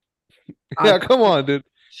 Yeah, come on, dude.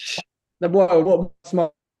 The boy whooped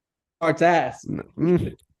Smart's ass.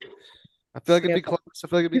 Mm. I feel like it'd be close. I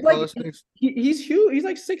feel like it'd be He's like- close. He's huge. He's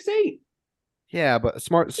like 6'8". Yeah, but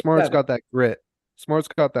Smart's got that grit. Smart's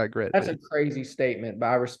got that grit. That's a dude. crazy statement, but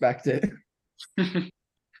I respect it.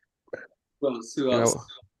 Who else? Who You else? know,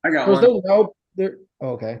 I got There's one. no there.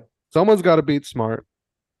 Okay. someone's got to beat Smart.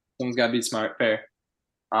 Someone's got to be Smart. Fair.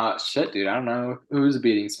 Shit, dude. I don't know who's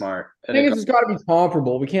beating Smart. I think it's got to be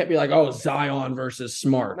comparable. We can't be like, oh, Zion versus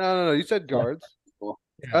Smart. No. You said guards. Cool.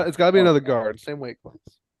 It's got to be another guard. Same weight class.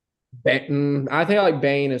 I think like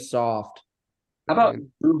Bane is soft. How about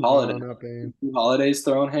Drew Holiday? No, not Bane. Drew Holiday's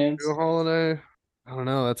throwing hands. Drew Holiday. I don't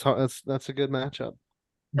know. That's a good matchup.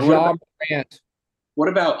 Or what Ja about- Morant. What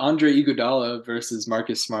about Andre Iguodala versus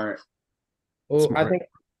Marcus Smart? Oh, I Smart. think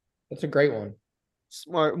that's a great one.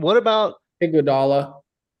 Smart. What about Iguodala.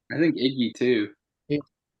 I think Iggy too.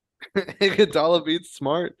 Iguodala beats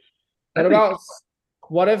Smart? What I think about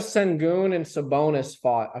what if Sengun and Sabonis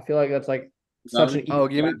fought? I feel like that's like such an Oh,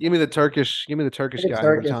 easy give me the Turkish It's guy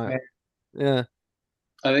every Turkish, time. man. Yeah.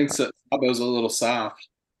 I think so. Sabo's a little soft.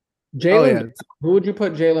 Oh Jalen, yeah. who would you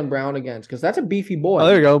put Jalen Brown against? Because that's a beefy boy. Oh,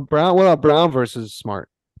 there you go. Brown. What about Brown versus Smart?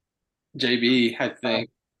 JB, I think.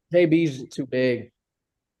 JB's too big.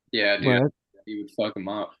 Yeah, dude. Right. He would fuck him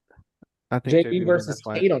up. I think JB JB wins that versus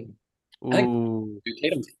fight. Tatum. I think- Ooh. Dude,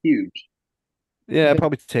 Tatum's huge. Yeah,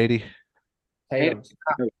 probably Tatey. Tatum.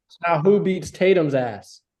 Now who beats Tatum's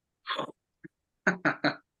ass?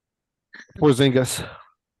 Porzingis.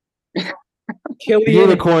 The Killian.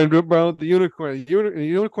 unicorn, bro. The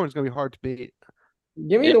unicorn's gonna be hard to beat.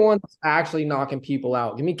 Give me Yeah. the one that's actually knocking people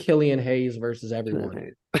out. Give me Killian Hayes versus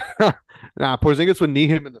everyone. Nah, Porzingis would knee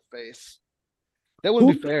him in the face. That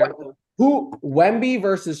wouldn't be fair. Who Wemby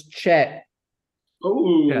versus Chet?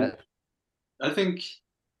 Oh, Yeah, I think,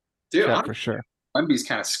 dude, Chet for sure. Wemby's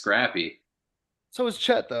kind of scrappy. So is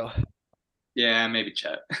Chet though. Yeah, maybe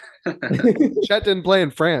Chet. Chet didn't play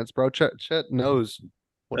in France, bro. Chet knows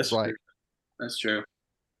what That's it's like. true. That's true.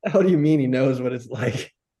 How do you mean he knows what it's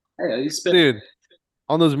like? Hey, he's spit. Dude,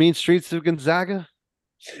 on those mean streets of Gonzaga,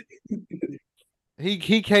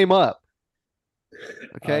 he came up.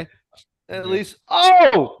 Okay. At least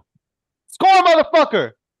score,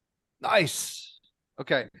 motherfucker. Nice.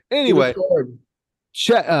 Okay. Anyway,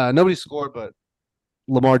 Chet, nobody scored, but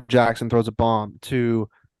Lamar Jackson throws a bomb to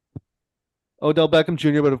Odell Beckham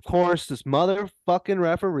Jr. But of course, this motherfucking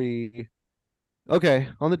referee. Okay,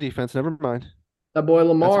 on the defense, never mind. That boy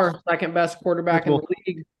Lamar, second best quarterback in Cool. the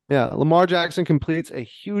league. Yeah, Lamar Jackson completes a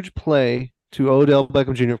huge play to Odell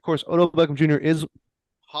Beckham Jr. Of course, Odell Beckham Jr. is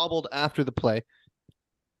hobbled after the play.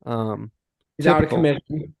 He's out of Typical.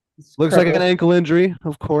 commission. Looks like an ankle injury,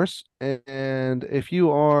 of course. And if you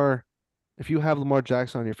have Lamar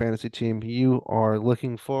Jackson on your fantasy team, you are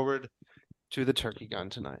looking forward to the turkey gun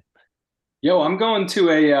tonight. Yo, I'm going to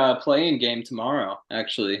a play-in game tomorrow,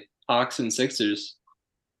 actually. Hawks and Sixers.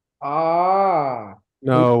 Ah,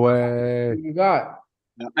 No way. who you got?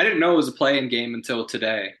 I didn't know it was a play-in game until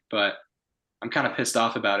today, but I'm kind of pissed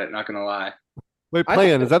off about it, not gonna lie. Wait, I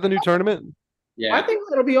play-in, think- is that the new tournament? Yeah, I think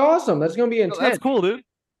that'll be awesome. That's gonna be Oh, intense. that's cool, dude.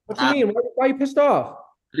 What you mean? Why are you pissed off?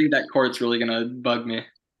 I think that court's really gonna bug me.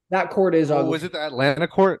 That court is Oh, ugly. is it the Atlanta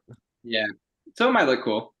court? Yeah, so it might look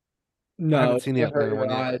cool. No, haven't it's seen the gonna hurt Atlanta your one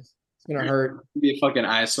yet. eyes. It's gonna hurt. It'll be a fucking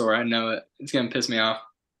eyesore. I know it. It's gonna piss me off.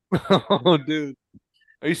 Oh, dude.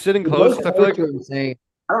 Are you sitting Those close? I feel like courts are insane.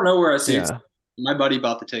 I don't know where I see it. yeah. My buddy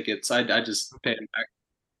bought the tickets. I just paid him back.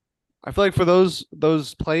 I feel like for those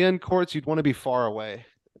play-in courts, you'd want to be far away.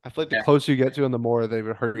 I feel like the Yeah. closer you get to them, the more they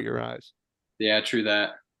would hurt your eyes. Yeah, true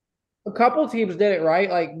that. A couple teams did it right.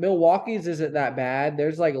 Like Milwaukee's isn't that bad.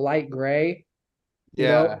 There's like light gray. You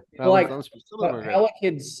know, like, some of them But are good.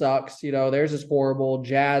 Pelicans sucks. You know, theirs is horrible.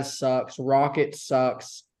 Jazz sucks. Rocket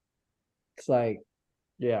sucks. It's like,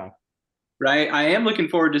 yeah. Right. I am looking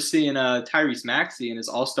forward to seeing Tyrese Maxey in his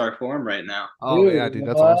all-star form right now. Oh yeah, dude,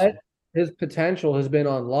 that's what? awesome. His potential has been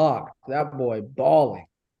unlocked. That boy balling.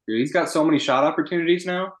 Dude, he's got so many shot opportunities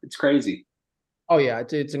now. It's crazy. Oh yeah,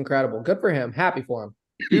 it's incredible. Good for him. Happy for him.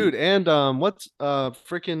 Dude, and what's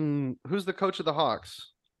freaking who's the coach of the Hawks?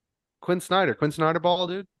 Quinn Snyder ball,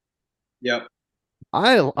 dude. Yep.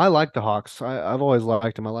 I like the Hawks. I've always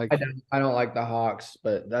liked them. I don't like the Hawks,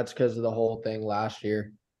 but that's because of the whole thing last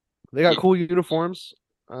year. They got cool uniforms.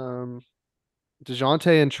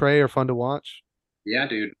 DeJounte and Trey are fun to watch. Yeah,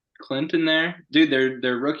 dude. Clinton there. Dude,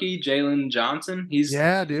 their rookie, Jalen Johnson.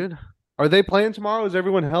 Yeah, dude. Are they playing tomorrow? Is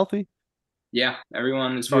everyone healthy? Yeah,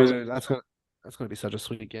 everyone as far as Dude, that's gonna be such a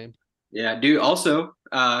sweet game. yeah, dude. Also,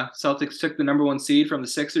 Celtics took the number 1 seed from the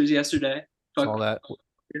Sixers yesterday. All that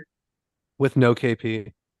with no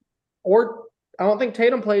KP. Or I don't think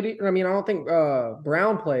Tatum played. I mean, I don't think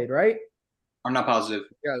Brown played, right? I'm not positive.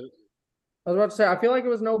 Yeah, I was about to say, I feel like it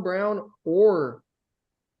was no Brown or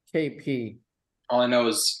KP. All I know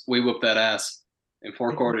is we whooped that ass in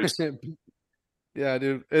 4 quarters. yeah,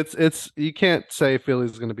 dude. It's you can't say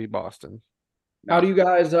Philly's gonna beat Boston. How do you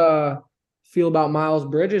guys feel about Miles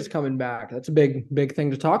Bridges coming back? That's a big thing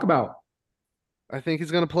to talk about. I think he's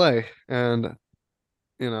gonna play, and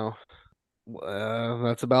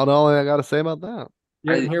that's about all I got to say about that.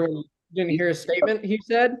 You didn't hear his statement he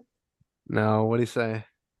said? No, what'd he say?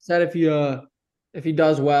 Said if he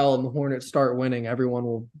does well and the Hornets start winning, everyone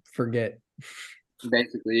will forget.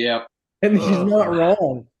 Basically, yeah. And he's not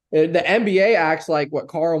wrong. The NBA acts like what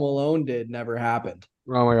Karl Malone did never happened.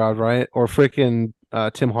 Oh my god, right? Or freaking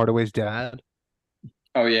Tim Hardaway's dad.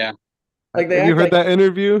 Oh yeah. Like they Have you act heard like that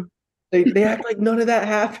interview? they act like none of that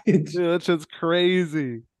happened. Dude, that's just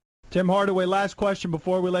crazy. Tim Hardaway, last question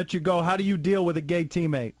before we let you go. How do you deal with a gay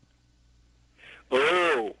teammate?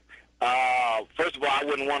 Oh, first of all, I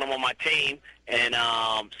wouldn't want him on my team, and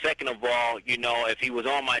second of all, if he was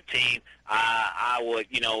on my team, I would,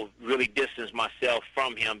 really distance myself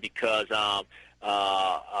from him because I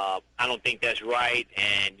don't think that's right,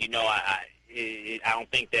 and I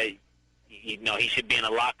don't think that he should be in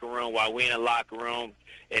a locker room while we're in a locker room,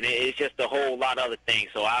 and it's just a whole lot of other things.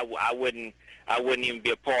 So I wouldn't even be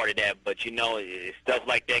a part of that. But it's stuff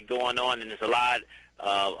like that going on, and there's a lot.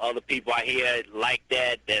 Other people I hear like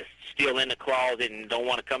that's still in the closet and don't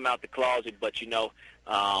want to come out the closet, but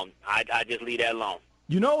I just leave that alone.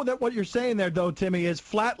 You know that what you're saying there, though, Timmy, is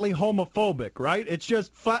flatly homophobic, right? It's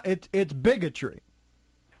just it's bigotry.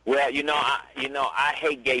 Well, I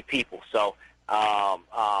hate gay people, so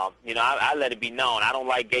I let it be known. I don't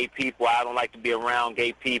like gay people. I don't like to be around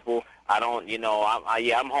gay people. I don't,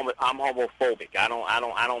 I'm homophobic. I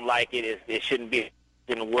don't like it. It shouldn't be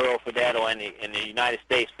in the world for that or in the United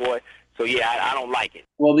States for it. So yeah, I don't like it.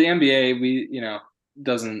 Well, the NBA,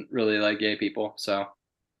 doesn't really like gay people, so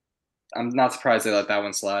I'm not surprised they let that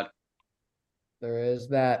one slide. There is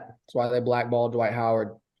that. That's why they blackballed Dwight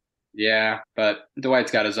Howard. Yeah, but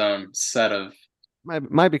Dwight's got his own set of.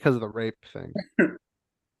 Might because of the rape thing.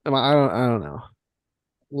 I don't know.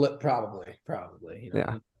 Probably.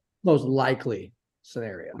 Yeah. Most likely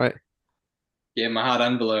scenario. Right. Gave him a hot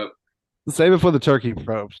envelope. Save it for the turkey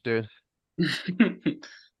probes, dude.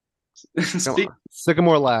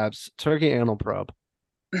 Sycamore Labs, turkey anal probe.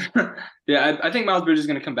 Yeah, I think Miles Bridges is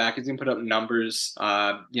going to come back. He's going to put up numbers.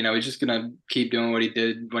 He's just going to keep doing what he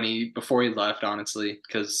did before he left, honestly,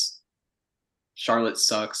 because Charlotte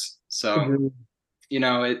sucks. So,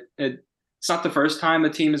 it's not the first time a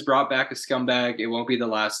team has brought back a scumbag. It won't be the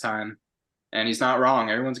last time. And he's not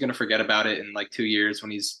wrong. Everyone's going to forget about it in like 2 years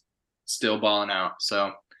when he's still balling out.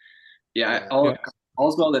 So,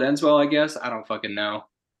 all's well that ends well, I guess. I don't fucking know.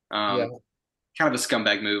 Kind of a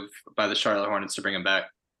scumbag move by the Charlotte Hornets to bring him back.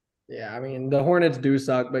 Yeah, I mean, the Hornets do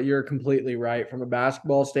suck, but you're completely right. From a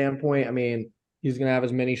basketball standpoint, I mean, he's going to have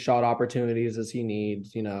as many shot opportunities as he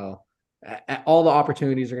needs. All the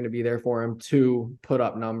opportunities are going to be there for him to put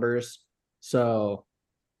up numbers. So,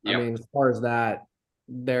 I mean, as far as that,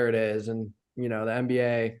 there it is. And, the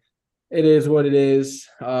NBA, it is what it is.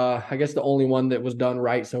 I guess the only one that was done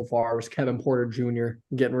right so far was Kevin Porter Jr.,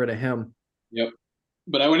 getting rid of him. Yep.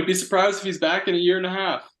 But I wouldn't be surprised if he's back in a year and a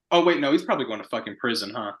half. Oh, wait, no, he's probably going to fucking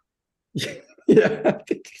prison, huh? Yeah.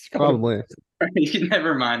 Probably.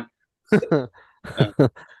 Never mind.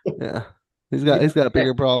 Yeah. He's got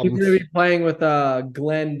bigger problems. He's going to be playing with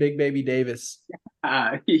Glenn Big Baby Davis.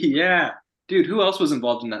 Yeah. Dude, who else was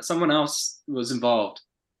involved in that? Someone else was involved.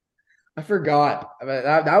 I forgot. I mean,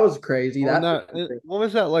 that was crazy. What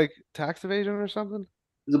was that, like tax evasion or something?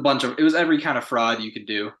 It was every kind of fraud you could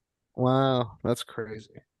do. Wow, that's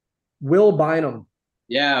crazy. Will Bynum.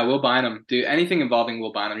 Yeah, Will Bynum. Dude, anything involving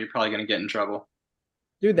Will Bynum, you're probably going to get in trouble.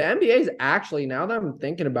 Dude, the NBA is actually, now that I'm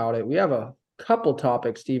thinking about it, we have a couple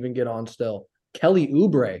topics to even get on still. Kelly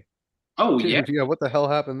Oubre. Oh, Dude, yeah. Yeah, what the hell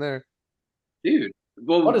happened there? Dude.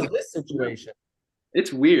 Well, what is this situation?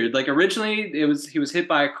 It's weird. Like originally he was hit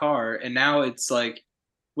by a car, and now it's like,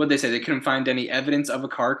 what'd they say? They couldn't find any evidence of a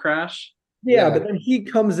car crash. Yeah, but then he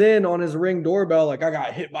comes in on his Ring doorbell like, I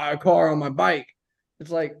got hit by a car on my bike. It's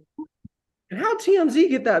like, and how TMZ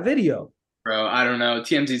get that video? Bro, I don't know.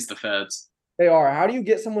 TMZ's the feds. They are. How do you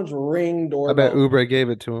get someone's Ring doorbell? I bet Oubre gave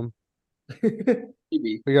it to him.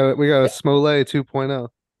 Maybe. We got a Smollett 2.0.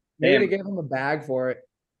 Maybe they gave him a bag for it.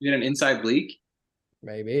 You had an inside leak?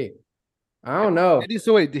 Maybe. I don't know.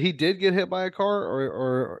 So wait, he did get hit by a car,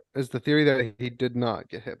 or is the theory that he did not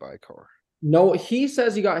get hit by a car? No, he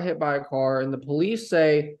says he got hit by a car, and the police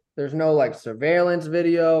say there's no like surveillance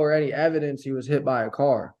video or any evidence he was hit by a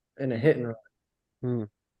car in a hit and run.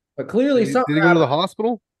 But clearly, Did he go to the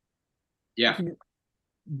hospital? Yeah.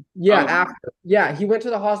 Yeah, he went to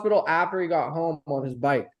the hospital after he got home on his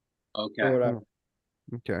bike. Okay. Or whatever.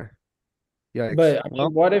 Okay. Yeah. But I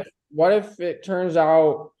mean, what if it turns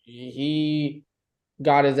out he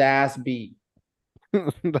got his ass beat?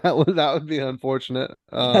 that would be unfortunate.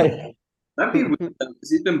 That'd be weird because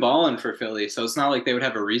he's been balling for Philly, so it's not like they would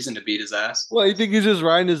have a reason to beat his ass. Well, you think he's just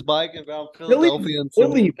riding his bike about Philadelphia and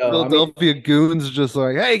Philadelphia goons just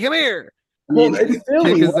like, hey, come here. Well, it's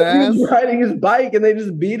Philly. Kick his ass. He was riding his bike and they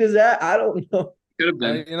just beat his ass. I don't know. Could have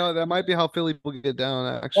been. That might be how Philly will get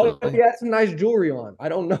down, actually. What if he had some nice jewelry on? I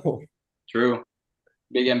don't know. True.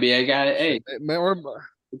 Big NBA guy. Hey, Man, we're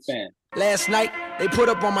good fan. Last night, they put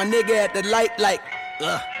up on my nigga at the light like,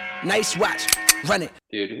 Nice watch. Run it.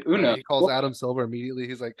 Dude, Uno. He calls Adam Silver immediately.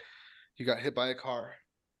 He's like, "You got hit by a car.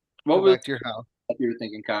 What Go was back to your house." you were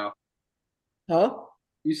thinking, Kyle? Huh?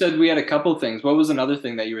 You said we had a couple things. What was another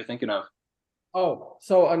thing that you were thinking of? Oh,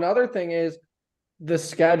 so another thing is the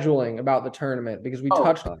scheduling about the tournament because we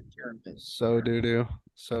touched on the tournament. So doo-doo.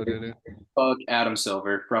 So doo-doo. Fuck Adam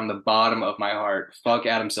Silver from the bottom of my heart. Fuck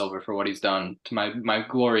Adam Silver for what he's done to my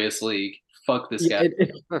glorious league. Fuck this guy.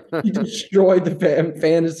 He destroyed the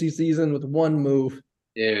fantasy season with one move.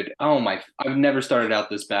 Dude, oh my, I've never started out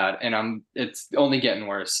this bad, and it's only getting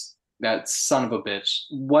worse. That son of a bitch.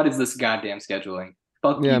 What is this goddamn scheduling?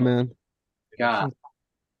 Fuck Yeah, you. man. God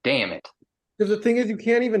damn it. Because the thing is, you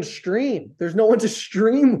can't even stream. There's no one to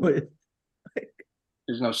stream with.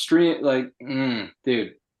 There's no stream,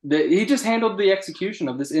 dude. He just handled the execution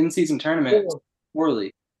of this in-season tournament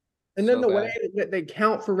poorly. And then So the bad. way that they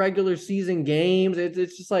count for regular season games,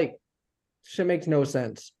 it's just like shit makes no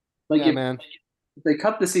sense. Like Yeah, man. if they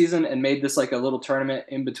cut the season and made this like a little tournament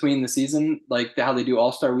in between the season, like how they do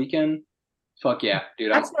All-Star Weekend, fuck yeah,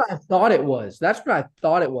 dude. That's what I thought it was. That's what I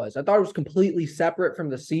thought it was. I thought it was completely separate from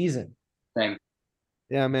the season. Same.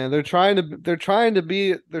 Yeah, man. They're trying to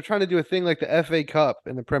do a thing like the FA Cup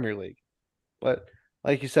in the Premier League. But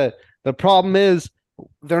like you said, the problem is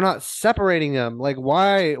they're not separating them. Like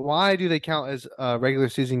why do they count as regular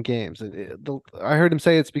season games? I heard him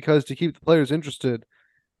say it's because to keep the players interested,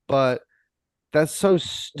 but that's so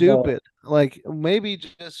stupid. Like maybe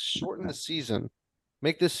just shorten the season.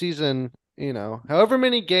 Make this season, however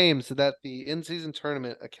many games that the in-season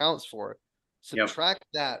tournament accounts for. Subtract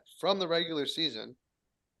that from the regular season,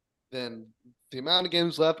 then the amount of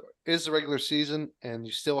games left is the regular season, and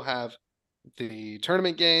you still have the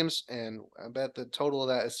tournament games, and I bet the total of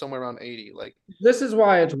that is somewhere around 80. Like This is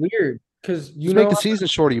why it's weird because you make the season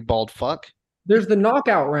shorter, you bald fuck. there's the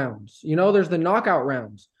knockout rounds. There's the knockout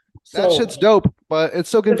rounds. That shit's dope, but it's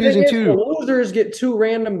so confusing The too. losers get 2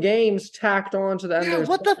 random games tacked on to the end. Yeah,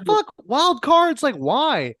 what the fuck? Wild cards? Like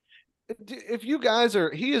why? If you guys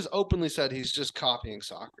he has openly said he's just copying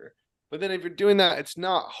soccer. But then if you're doing that, it's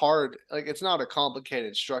not hard. Like it's not a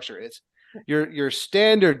complicated structure. It's your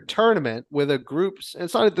standard tournament with a groups.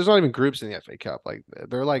 There's not even groups in the FA Cup.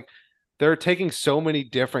 They're taking so many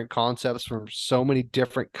different concepts from so many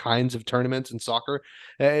different kinds of tournaments in soccer.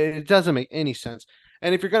 It doesn't make any sense.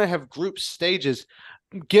 And if you're gonna have group stages,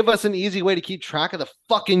 give us an easy way to keep track of the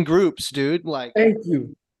fucking groups, dude. Like Thank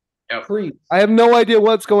you. Yep. I have no idea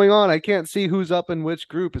what's going on. I can't see who's up in which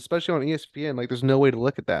group, especially on ESPN. Like, there's no way to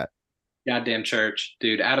look at that. Goddamn church,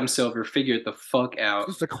 dude. Adam Silver, figure it the fuck out.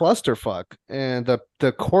 It's just a clusterfuck. And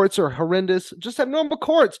the courts are horrendous. Just have normal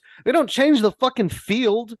courts. They don't change the fucking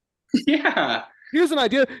field. Yeah. Here's an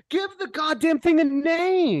idea. Give the goddamn thing a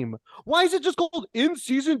name. Why is it just called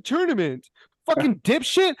in-season tournament? Fucking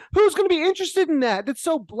dipshit. Who's going to be interested in that? That's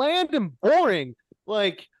so bland and boring.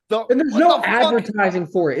 Like, and there's no advertising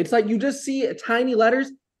for it. It's like you just see tiny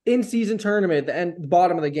letters in season tournament at the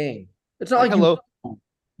bottom of the game. It's not like hello.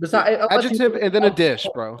 Adjective and then a dish,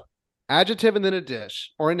 bro. Adjective and then a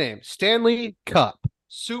dish or a name. Stanley Cup,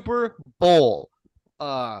 Super Bowl.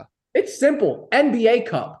 It's simple. NBA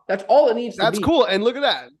Cup. That's all it needs to be. That's cool. And look at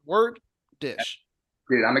that word dish.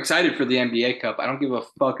 Dude, I'm excited for the NBA Cup. I don't give a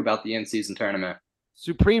fuck about the in-season tournament.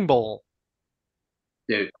 Supreme Bowl.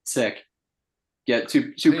 Dude, sick. Get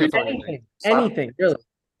Supreme anything, really.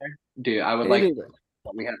 Dude, I would like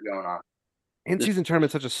what we have going on. In-season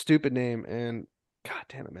tournament's such a stupid name, and god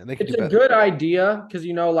damn it, man. They can It's do a better. good idea because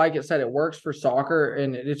like it said, it works for soccer,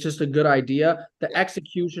 and it's just a good idea. The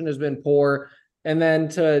execution has been poor, and then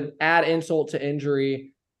to add insult to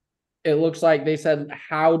injury, it looks like they said,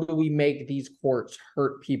 "How do we make these courts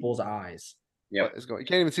hurt people's eyes?" Yeah, You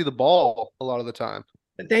can't even see the ball a lot of the time.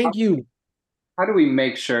 Thank you. How do we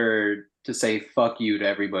make sure to say fuck you to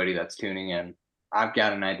everybody that's tuning in? I've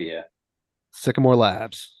got an idea. Sycamore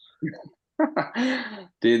Labs.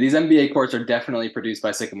 Dude, these NBA courts are definitely produced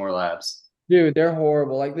by Sycamore Labs. Dude, they're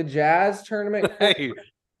horrible. Like the Jazz tournament. Hey,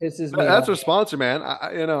 pisses me that's off. our sponsor, man.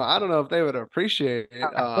 I don't know if they would appreciate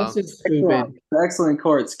it. This is stupid. Excellent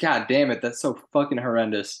courts. God damn it, that's so fucking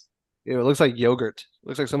horrendous. It looks like yogurt. It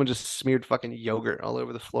looks like someone just smeared fucking yogurt all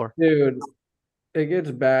over the floor. Dude, it gets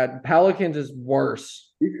bad. Pelicans is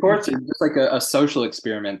worse. These courts are just like a social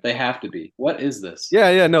experiment. They have to be. What is this?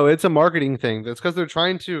 Yeah, no, it's a marketing thing. That's because they're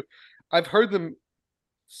trying to. I've heard them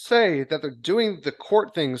say that they're doing the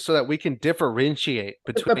court things so that we can differentiate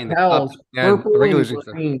between the Pels, cup and the purple regular and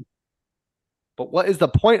season. green. But what is the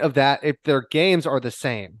point of that if their games are the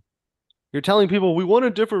same? You're telling people we want to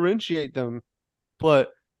differentiate them, but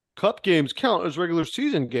cup games count as regular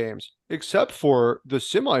season games. except for the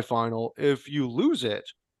semifinal if you lose it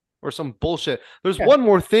or some bullshit. There's Yeah. one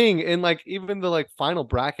more thing in like even the like final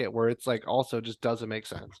bracket where it's like also just doesn't make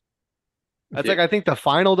sense. It's Yeah. like I think the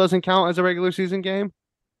final doesn't count as a regular season game.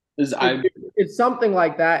 It's something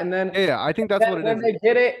like that, and then Yeah, I think that's what it when is. they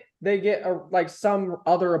get it, they get like some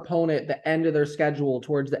other opponent at the end of their schedule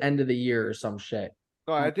towards the end of the year or some shit.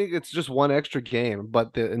 No, I think it's just one extra game,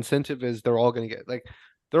 but the incentive is they're all gonna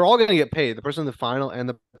get paid. The person in the final and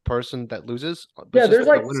the person that loses. Yeah, It's just there's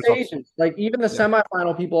the like winners all- stages. Like even the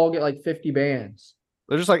semifinal people all get like 50 bands.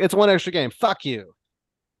 They're just like, it's one extra game. Fuck you.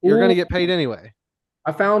 You're gonna Ooh, get paid anyway.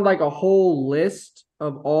 I found like a whole list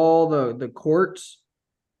of all the courts.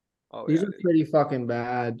 Oh, These yeah. are pretty fucking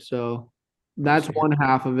bad. So that's see. one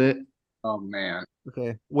half of it. Oh man.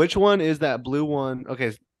 Okay. Which one is that blue one?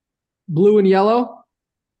 Okay, Blue and yellow,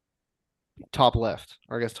 top left.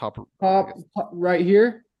 Or I guess top. top right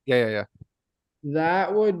here. Yeah.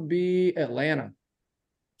 That would be Atlanta.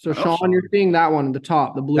 So Oh, Sean, you're seeing that one at the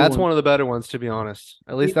top, the blue That's one. one of the better ones, to be honest.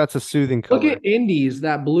 At least that's a soothing Look color. at Indies,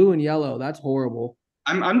 that blue and yellow. That's horrible.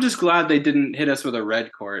 I'm just glad they didn't hit us with a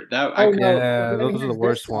red court. That Oh, no. Yeah, And then those are here's the this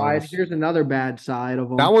worst side. ones. Here's another bad side of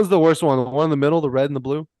them. That one's the worst one. The one in the middle, the red and the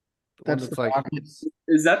blue. The one That's that's the like, Rockets.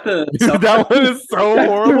 is that the dude, that one is so That's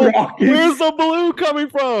the horrible. Rockets. Where's the blue coming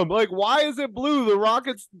from? Like, why is it blue? The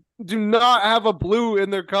Rockets do not have a blue in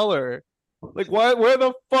their color. Like, why? Where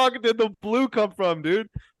the fuck did the blue come from, dude?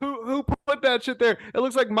 Who put that shit there? It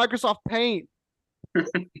looks like Microsoft Paint.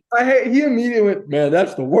 He immediately went, man,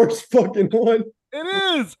 that's the worst fucking one.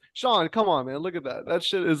 It is. Sean, come on, man. Look at that. That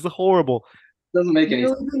shit is horrible. doesn't make any You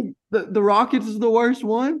sense. really think the Rockets is the worst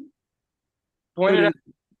one? Pointed out,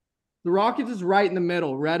 The Rockets is right in the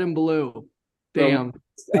middle, red and blue. Damn.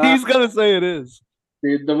 He's gonna say it is.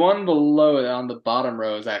 dude, the one below it on the bottom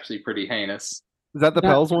row is actually pretty heinous. Is that the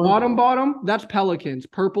Pels one? Bottom, that's Pelicans,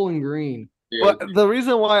 purple and green. Dude. But the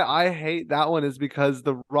reason why I hate that one is because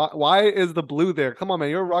why is the blue there? Come on, man.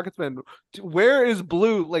 You're a Rockets fan. Where is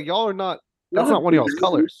blue? Like, y'all are not. That's not one of y'all's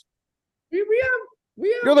colors. We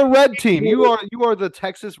have You're the red team. You are the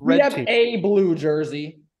Texas we red have team. a blue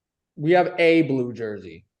jersey. We have a blue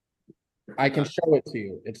jersey. I can show it to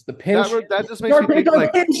you. It's the pinstripe. That just makes me think It's our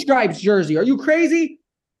like, pinstripes jersey. Are you crazy?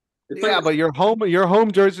 It's yeah, like- but your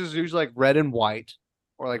home jersey is usually like red and white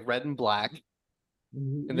or like red and black.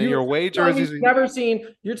 And then your away jerseys.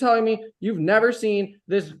 You're telling me you've never seen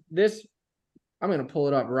this. I'm gonna pull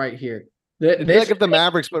it up right here. It'd be like if the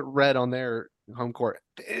Mavericks put red on their home court.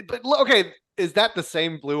 But okay, is that the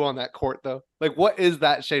same blue on that court though? Like, what is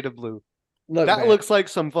that shade of blue? look, That man, looks like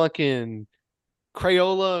some fucking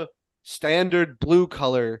Crayola standard blue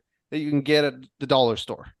color that you can get at the dollar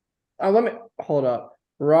store. let me hold up.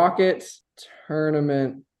 Rockets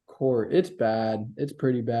tournament court. It's bad. It's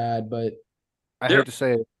pretty bad, but I They're- hate to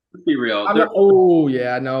say it. Let's be real. I'm They're- not, oh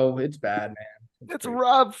yeah, no, it's bad, man. It's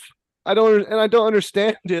rough. I don't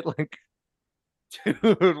understand it. Like, dude,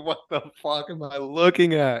 what the fuck am I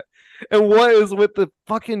looking at? And what is with the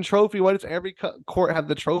fucking trophy? Why does every court have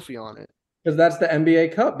the trophy on it? Because that's the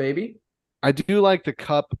NBA Cup, baby. I do like the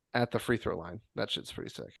cup at the free throw line. That shit's pretty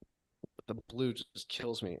sick. But the blue just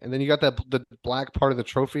kills me. And then you got the black part of the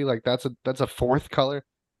trophy. Like that's a fourth color.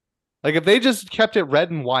 Like if they just kept it red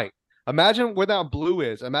and white. Imagine where that blue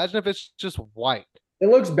is. Imagine if it's just white. It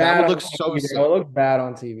looks bad. would on look so TV, sick. though. It looks bad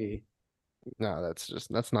on TV. No,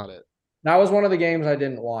 that's not it. That was one of the games I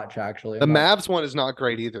didn't watch actually. The Mavs one is not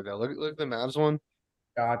great either though. Look at the Mavs one.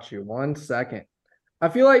 Got you. 1 second. I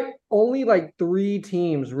feel like only like 3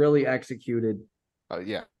 teams really executed.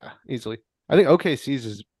 Yeah, easily. I think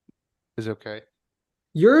OKC's is okay.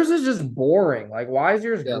 Yours is just boring. Like, why is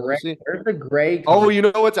yours Yeah, let me gray? see. Where's the gray? Oh, coming? you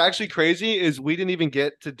know what's actually crazy is we didn't even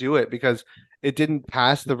get to do it because it didn't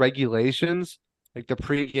pass the regulations, like the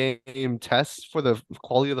pre-game tests for the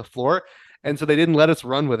quality of the floor, and so they didn't let us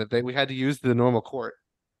run with it. We had to use the normal court.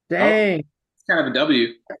 Dang. It's kind of a W.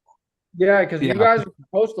 Yeah, because Yeah. you guys are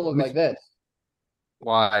supposed to look like this.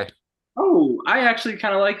 Why? Oh, I actually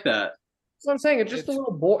kind of like that. That's what I'm saying. It's just a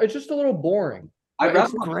little It's just a little boring. I'd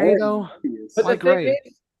It's rather gray, though. But Why the thing gray?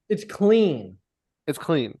 is, it's clean. It's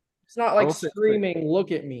clean. It's not I like will say it's clean. screaming,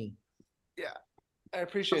 "Look at me." I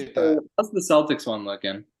appreciate that. How's the Celtics one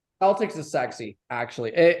looking? Celtics is sexy,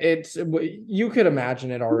 actually. You could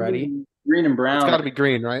imagine it already. Green and brown. It's got to be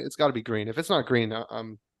green, right? It's got to be green. If it's not green,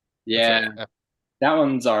 Yeah, that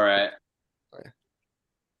one's all right. Okay.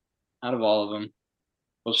 Out of all of them.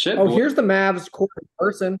 Well, shit. Oh, boy. here's the Mavs court in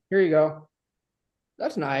person. Here you go.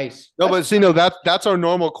 That's nice. No, but see, no, that's our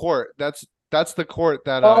normal court. That's the court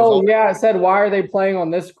that. Oh yeah, it said why are they playing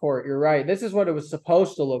on this court? You're right. This is what it was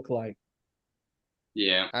supposed to look like.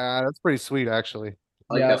 Yeah. That's pretty sweet, actually.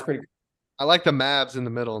 I like Yeah, that. that's pretty. I like the Mavs in the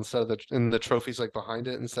middle instead of the trophies like behind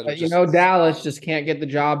it instead of But just. Dallas just can't get the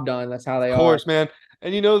job done. That's how they Of are. course, man.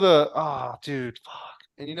 And dude, fuck.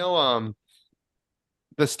 And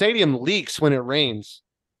the stadium leaks when it rains.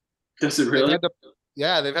 Does it They've really? had to,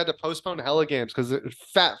 yeah, they've had to postpone hella games because the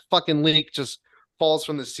fat fucking leak just falls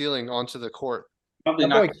from the ceiling onto the court. Probably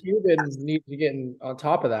That boy not. Cuban needs to get on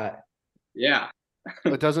top of that. Yeah.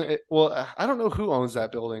 It doesn't. Well, I don't know who owns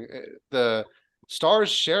that building. The Stars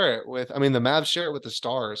share it with. I mean, the Mavs share it with the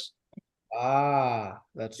Stars. Ah,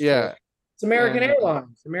 that's true. Yeah. It's American And,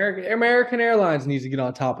 Airlines. American Airlines needs to get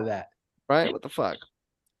on top of that. right. What the fuck?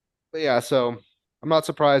 But yeah, so I'm not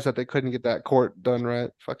surprised that they couldn't get that court done right.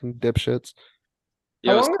 Fucking dipshits.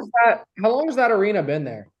 Yo, How long has that arena been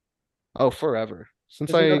there? Oh, forever.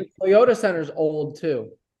 Since 'Cause, the Toyota Center's old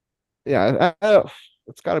too. yeah,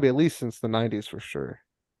 it's got to be at least since the 90s for sure.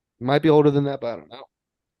 It might be older than that, but I don't know.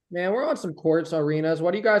 Man, we're on some courts, arenas.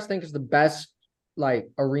 What do you guys think is the best like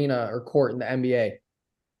arena or court in the NBA?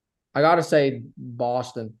 I gotta say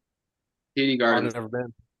Boston. TD I've Garden. never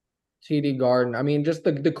been. TD Garden. I mean, just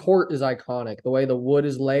the court is iconic. The way the wood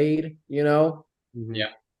is laid, Mhm.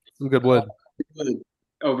 Yeah. Some good wood.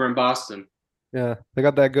 Over in Boston. Yeah, they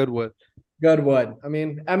got that good wood. Good wood. I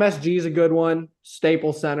mean, MSG is a good one.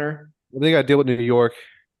 Staples Center. They got to deal with New York.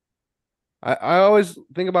 I always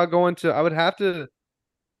think about going to. I would have to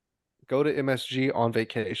go to MSG on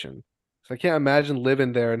vacation. So I can't imagine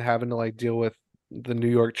living there and having to like deal with the New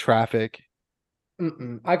York traffic.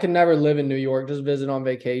 I could never live in New York. Just visit on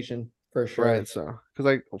vacation for sure. Right. So, because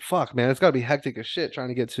like, oh, fuck, man, it's got to be hectic as shit trying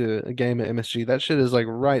to get to a game at MSG. That shit is like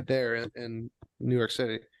right there in New York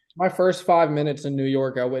City. My first 5 minutes in New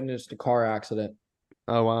York, I witnessed a car accident.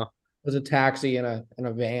 Oh wow, It was a taxi in a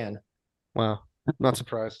van. wow, not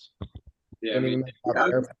surprised. Yeah, I Didn't mean, even make it out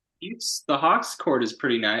the airport. the Hawks court is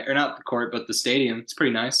pretty nice, or not the court, but the stadium. It's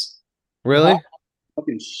pretty nice. Really?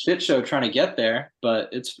 Fucking shit show trying to get there, but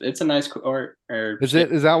it's a nice court. Or Is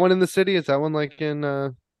that one in the city? Is that one like in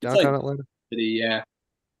downtown like- Atlanta? city? Yeah,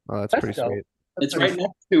 Oh, that's That's pretty dope. sweet. it's right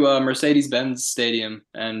next to Mercedes-Benz Stadium,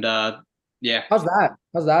 and yeah, How's that?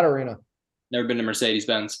 How's that arena? never been to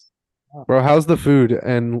Mercedes-Benz. Bro, how's the food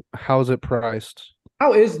and how's it priced?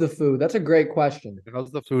 How is the food? That's a great question.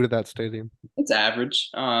 How's the food at that stadium? It's average.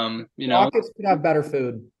 You know, Rockets could have better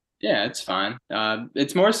food. yeah, it's fine.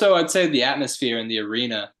 It's more so I'd say the atmosphere in the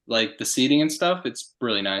arena, like the seating and stuff. It's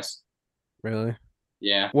really nice. Really?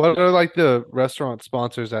 Yeah. What are like the restaurant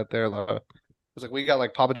sponsors out there? It's like we got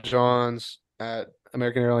like Papa John's at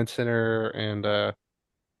American Airlines Center and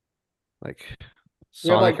like We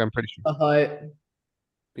have, Sonic, like, I'm pretty sure. A hut.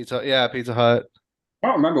 Pizza Hut. I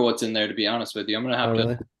don't remember what's in there to be honest with you. I'm gonna have Oh, to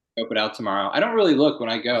really? scope it out tomorrow. I don't really look when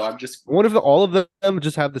I go. What if all of them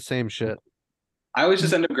just have the same shit? I always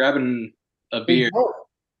just end up grabbing a beer.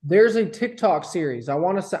 There's a TikTok series. I'm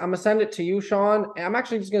gonna send it to you, Sean. And I'm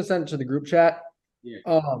actually just gonna send it to the group chat. Yeah.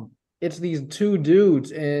 It's these two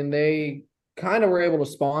dudes, and they kind of were able to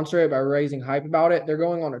sponsor it by raising hype about it. They're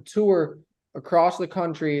going on a tour across the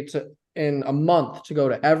country in a month to go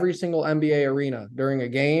to every single NBA arena during a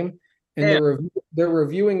game, and they're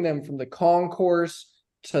reviewing them from the concourse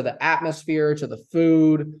to the atmosphere to the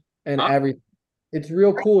food and everything. It's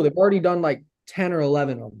real cool. They've already done like 10 or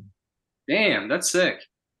 11 of them. Damn, that's sick.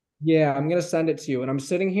 Yeah, I'm gonna send it to you. And I'm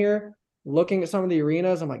sitting here looking at some of the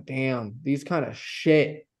arenas. I'm like, damn, these kind of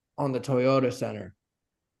shit on the Toyota Center.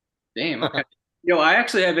 Damn. Okay. Yo, I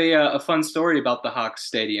actually have a fun story about the Hawks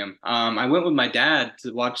Stadium. I went with my dad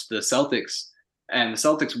to watch the Celtics, and the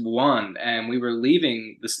Celtics won. And we were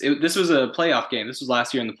leaving. This was a playoff game. This was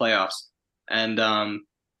last year in the playoffs. And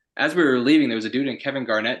as we were leaving, there was a dude in Kevin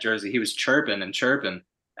Garnett jersey. He was chirping and chirping.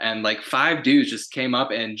 And like 5 dudes just came up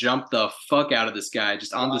and jumped the fuck out of this guy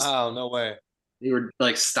just on this. Wow, no way. They were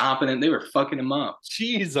like stomping him. They were fucking him up.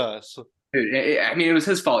 Jesus. Dude, I mean, it was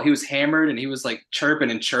his fault. He was hammered and he was like chirping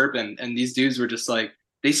and chirping. And these dudes were just like,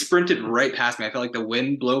 they sprinted right past me. I felt like the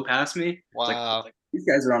wind blew past me. Wow. Like, these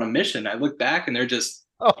guys are on a mission. I look back and they're just.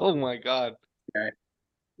 Oh my God. Okay.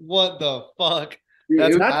 What the fuck? Dude,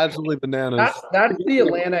 That's absolutely bananas. That's the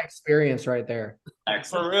Atlanta experience right there.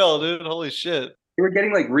 For real, dude. Holy shit. They were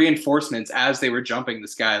getting like reinforcements as they were jumping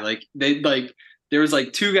this guy. Like there was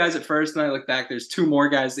like 2 guys at first, and I look back, there's 2 more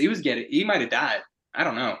guys. He might have died. I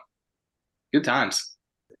don't know. Good times.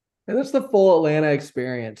 And that's the full Atlanta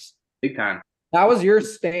experience. Big time. That was your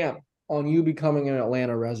stamp on you becoming an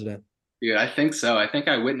Atlanta resident. Dude, I think so. I think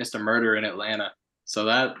I witnessed a murder in Atlanta. So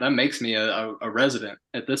that makes me a resident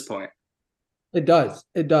at this point. It does.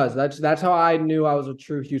 It does. That's how I knew I was a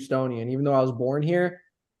true Houstonian. Even though I was born here,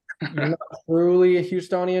 you're not truly a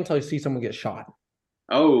Houstonian until you see someone get shot.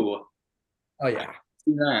 Oh. Oh yeah.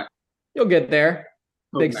 See that. You'll get there.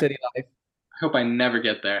 Big Okay. city life. I hope I never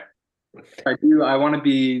get there. I do. I want to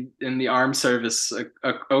be in the armed service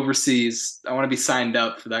overseas. I want to be signed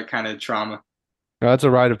up for that kind of trauma. That's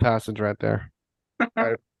a rite of passage right there.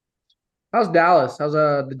 How's Dallas? How's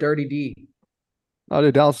the Dirty D? Oh,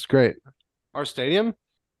 dude, Dallas is great. Our stadium?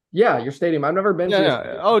 Yeah, your stadium. I've never been to.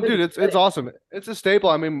 Yeah. Oh, dude, it's awesome. It's a staple.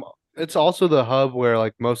 I mean, it's also the hub where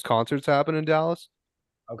like most concerts happen in Dallas.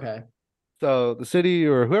 Okay. So the city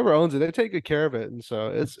or whoever owns it, they take good care of it, and so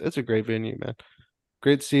it's a great venue, man.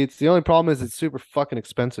 Great seats. The only problem is it's super fucking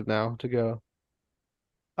expensive now to go.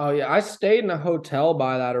 Oh yeah, I stayed in a hotel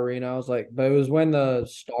by that arena. I was like, but it was when the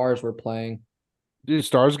Stars were playing. Dude,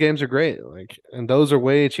 Stars games are great, like, and those are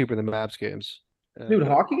way cheaper than Mavs games. Dude,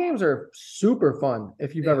 hockey games are super fun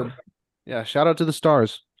if you've ever. Yeah, shout out to the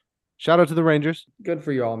Stars. Shout out to the Rangers. Good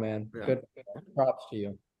for you all, man. Yeah. Good. Props to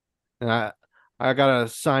you. And I gotta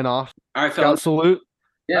sign off. All right, Scout fellas. salute.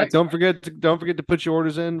 Yeah. Don't forget to put your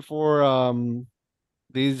orders in for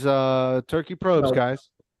these turkey probes, No. guys.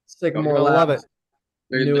 Sycamore You'll love Labs,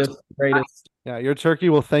 it. newest, greatest. Yeah, your turkey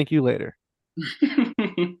will thank you later.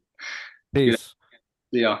 Peace.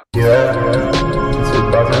 Yeah. Yeah, it's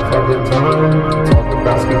about that fucking time. Talking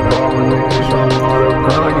basketball and making sure I'm on the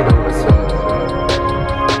grind. You know what's up.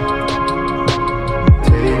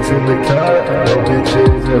 Takes in the cut, no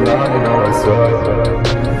bitches around. You know what's up.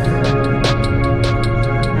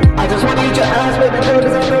 I just wanna eat your ass, baby girl,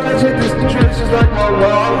 'cause I know that shit. This trench is like my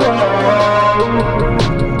wall.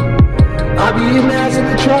 I be eating ass in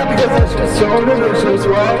the trap because that shit's so delicious.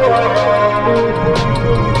 Whoa.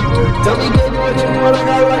 Tell me, baby, what you want? I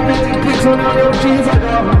got like 50 pics on all your jeans. I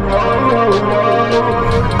got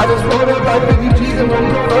I just rolled up like 50 G's and one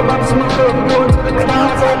roll up. I'm smoking, I'm going to the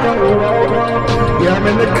clouds. I go, yeah, I'm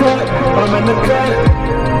in the cut. I'm in the cut.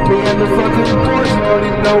 Me and the fucking boys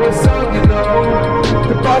already know what's up, you know.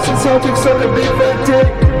 The Boston Celtics suck a big fat dick.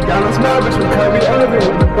 Dallas Mavericks with Kyrie Irving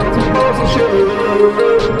with the bouncy balls and shit.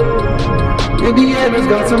 Indiana's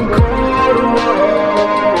got some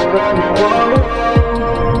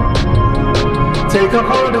Take a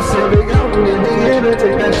Honda Civic out in Indiana,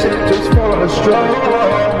 take that shit just for a stroll.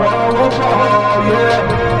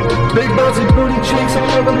 Yeah, big bouncy booty cheeks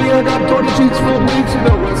all over me. I got booty cheeks for weeks, you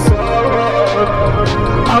know what's up.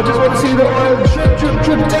 I just wanna see the oil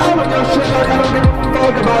drip down on your shit like I don't give a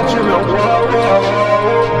fuck about you, no.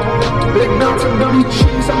 Big mountain booty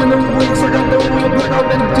cheeks, I'm in the weeks, I got the whip like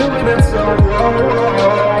I've been doing it so.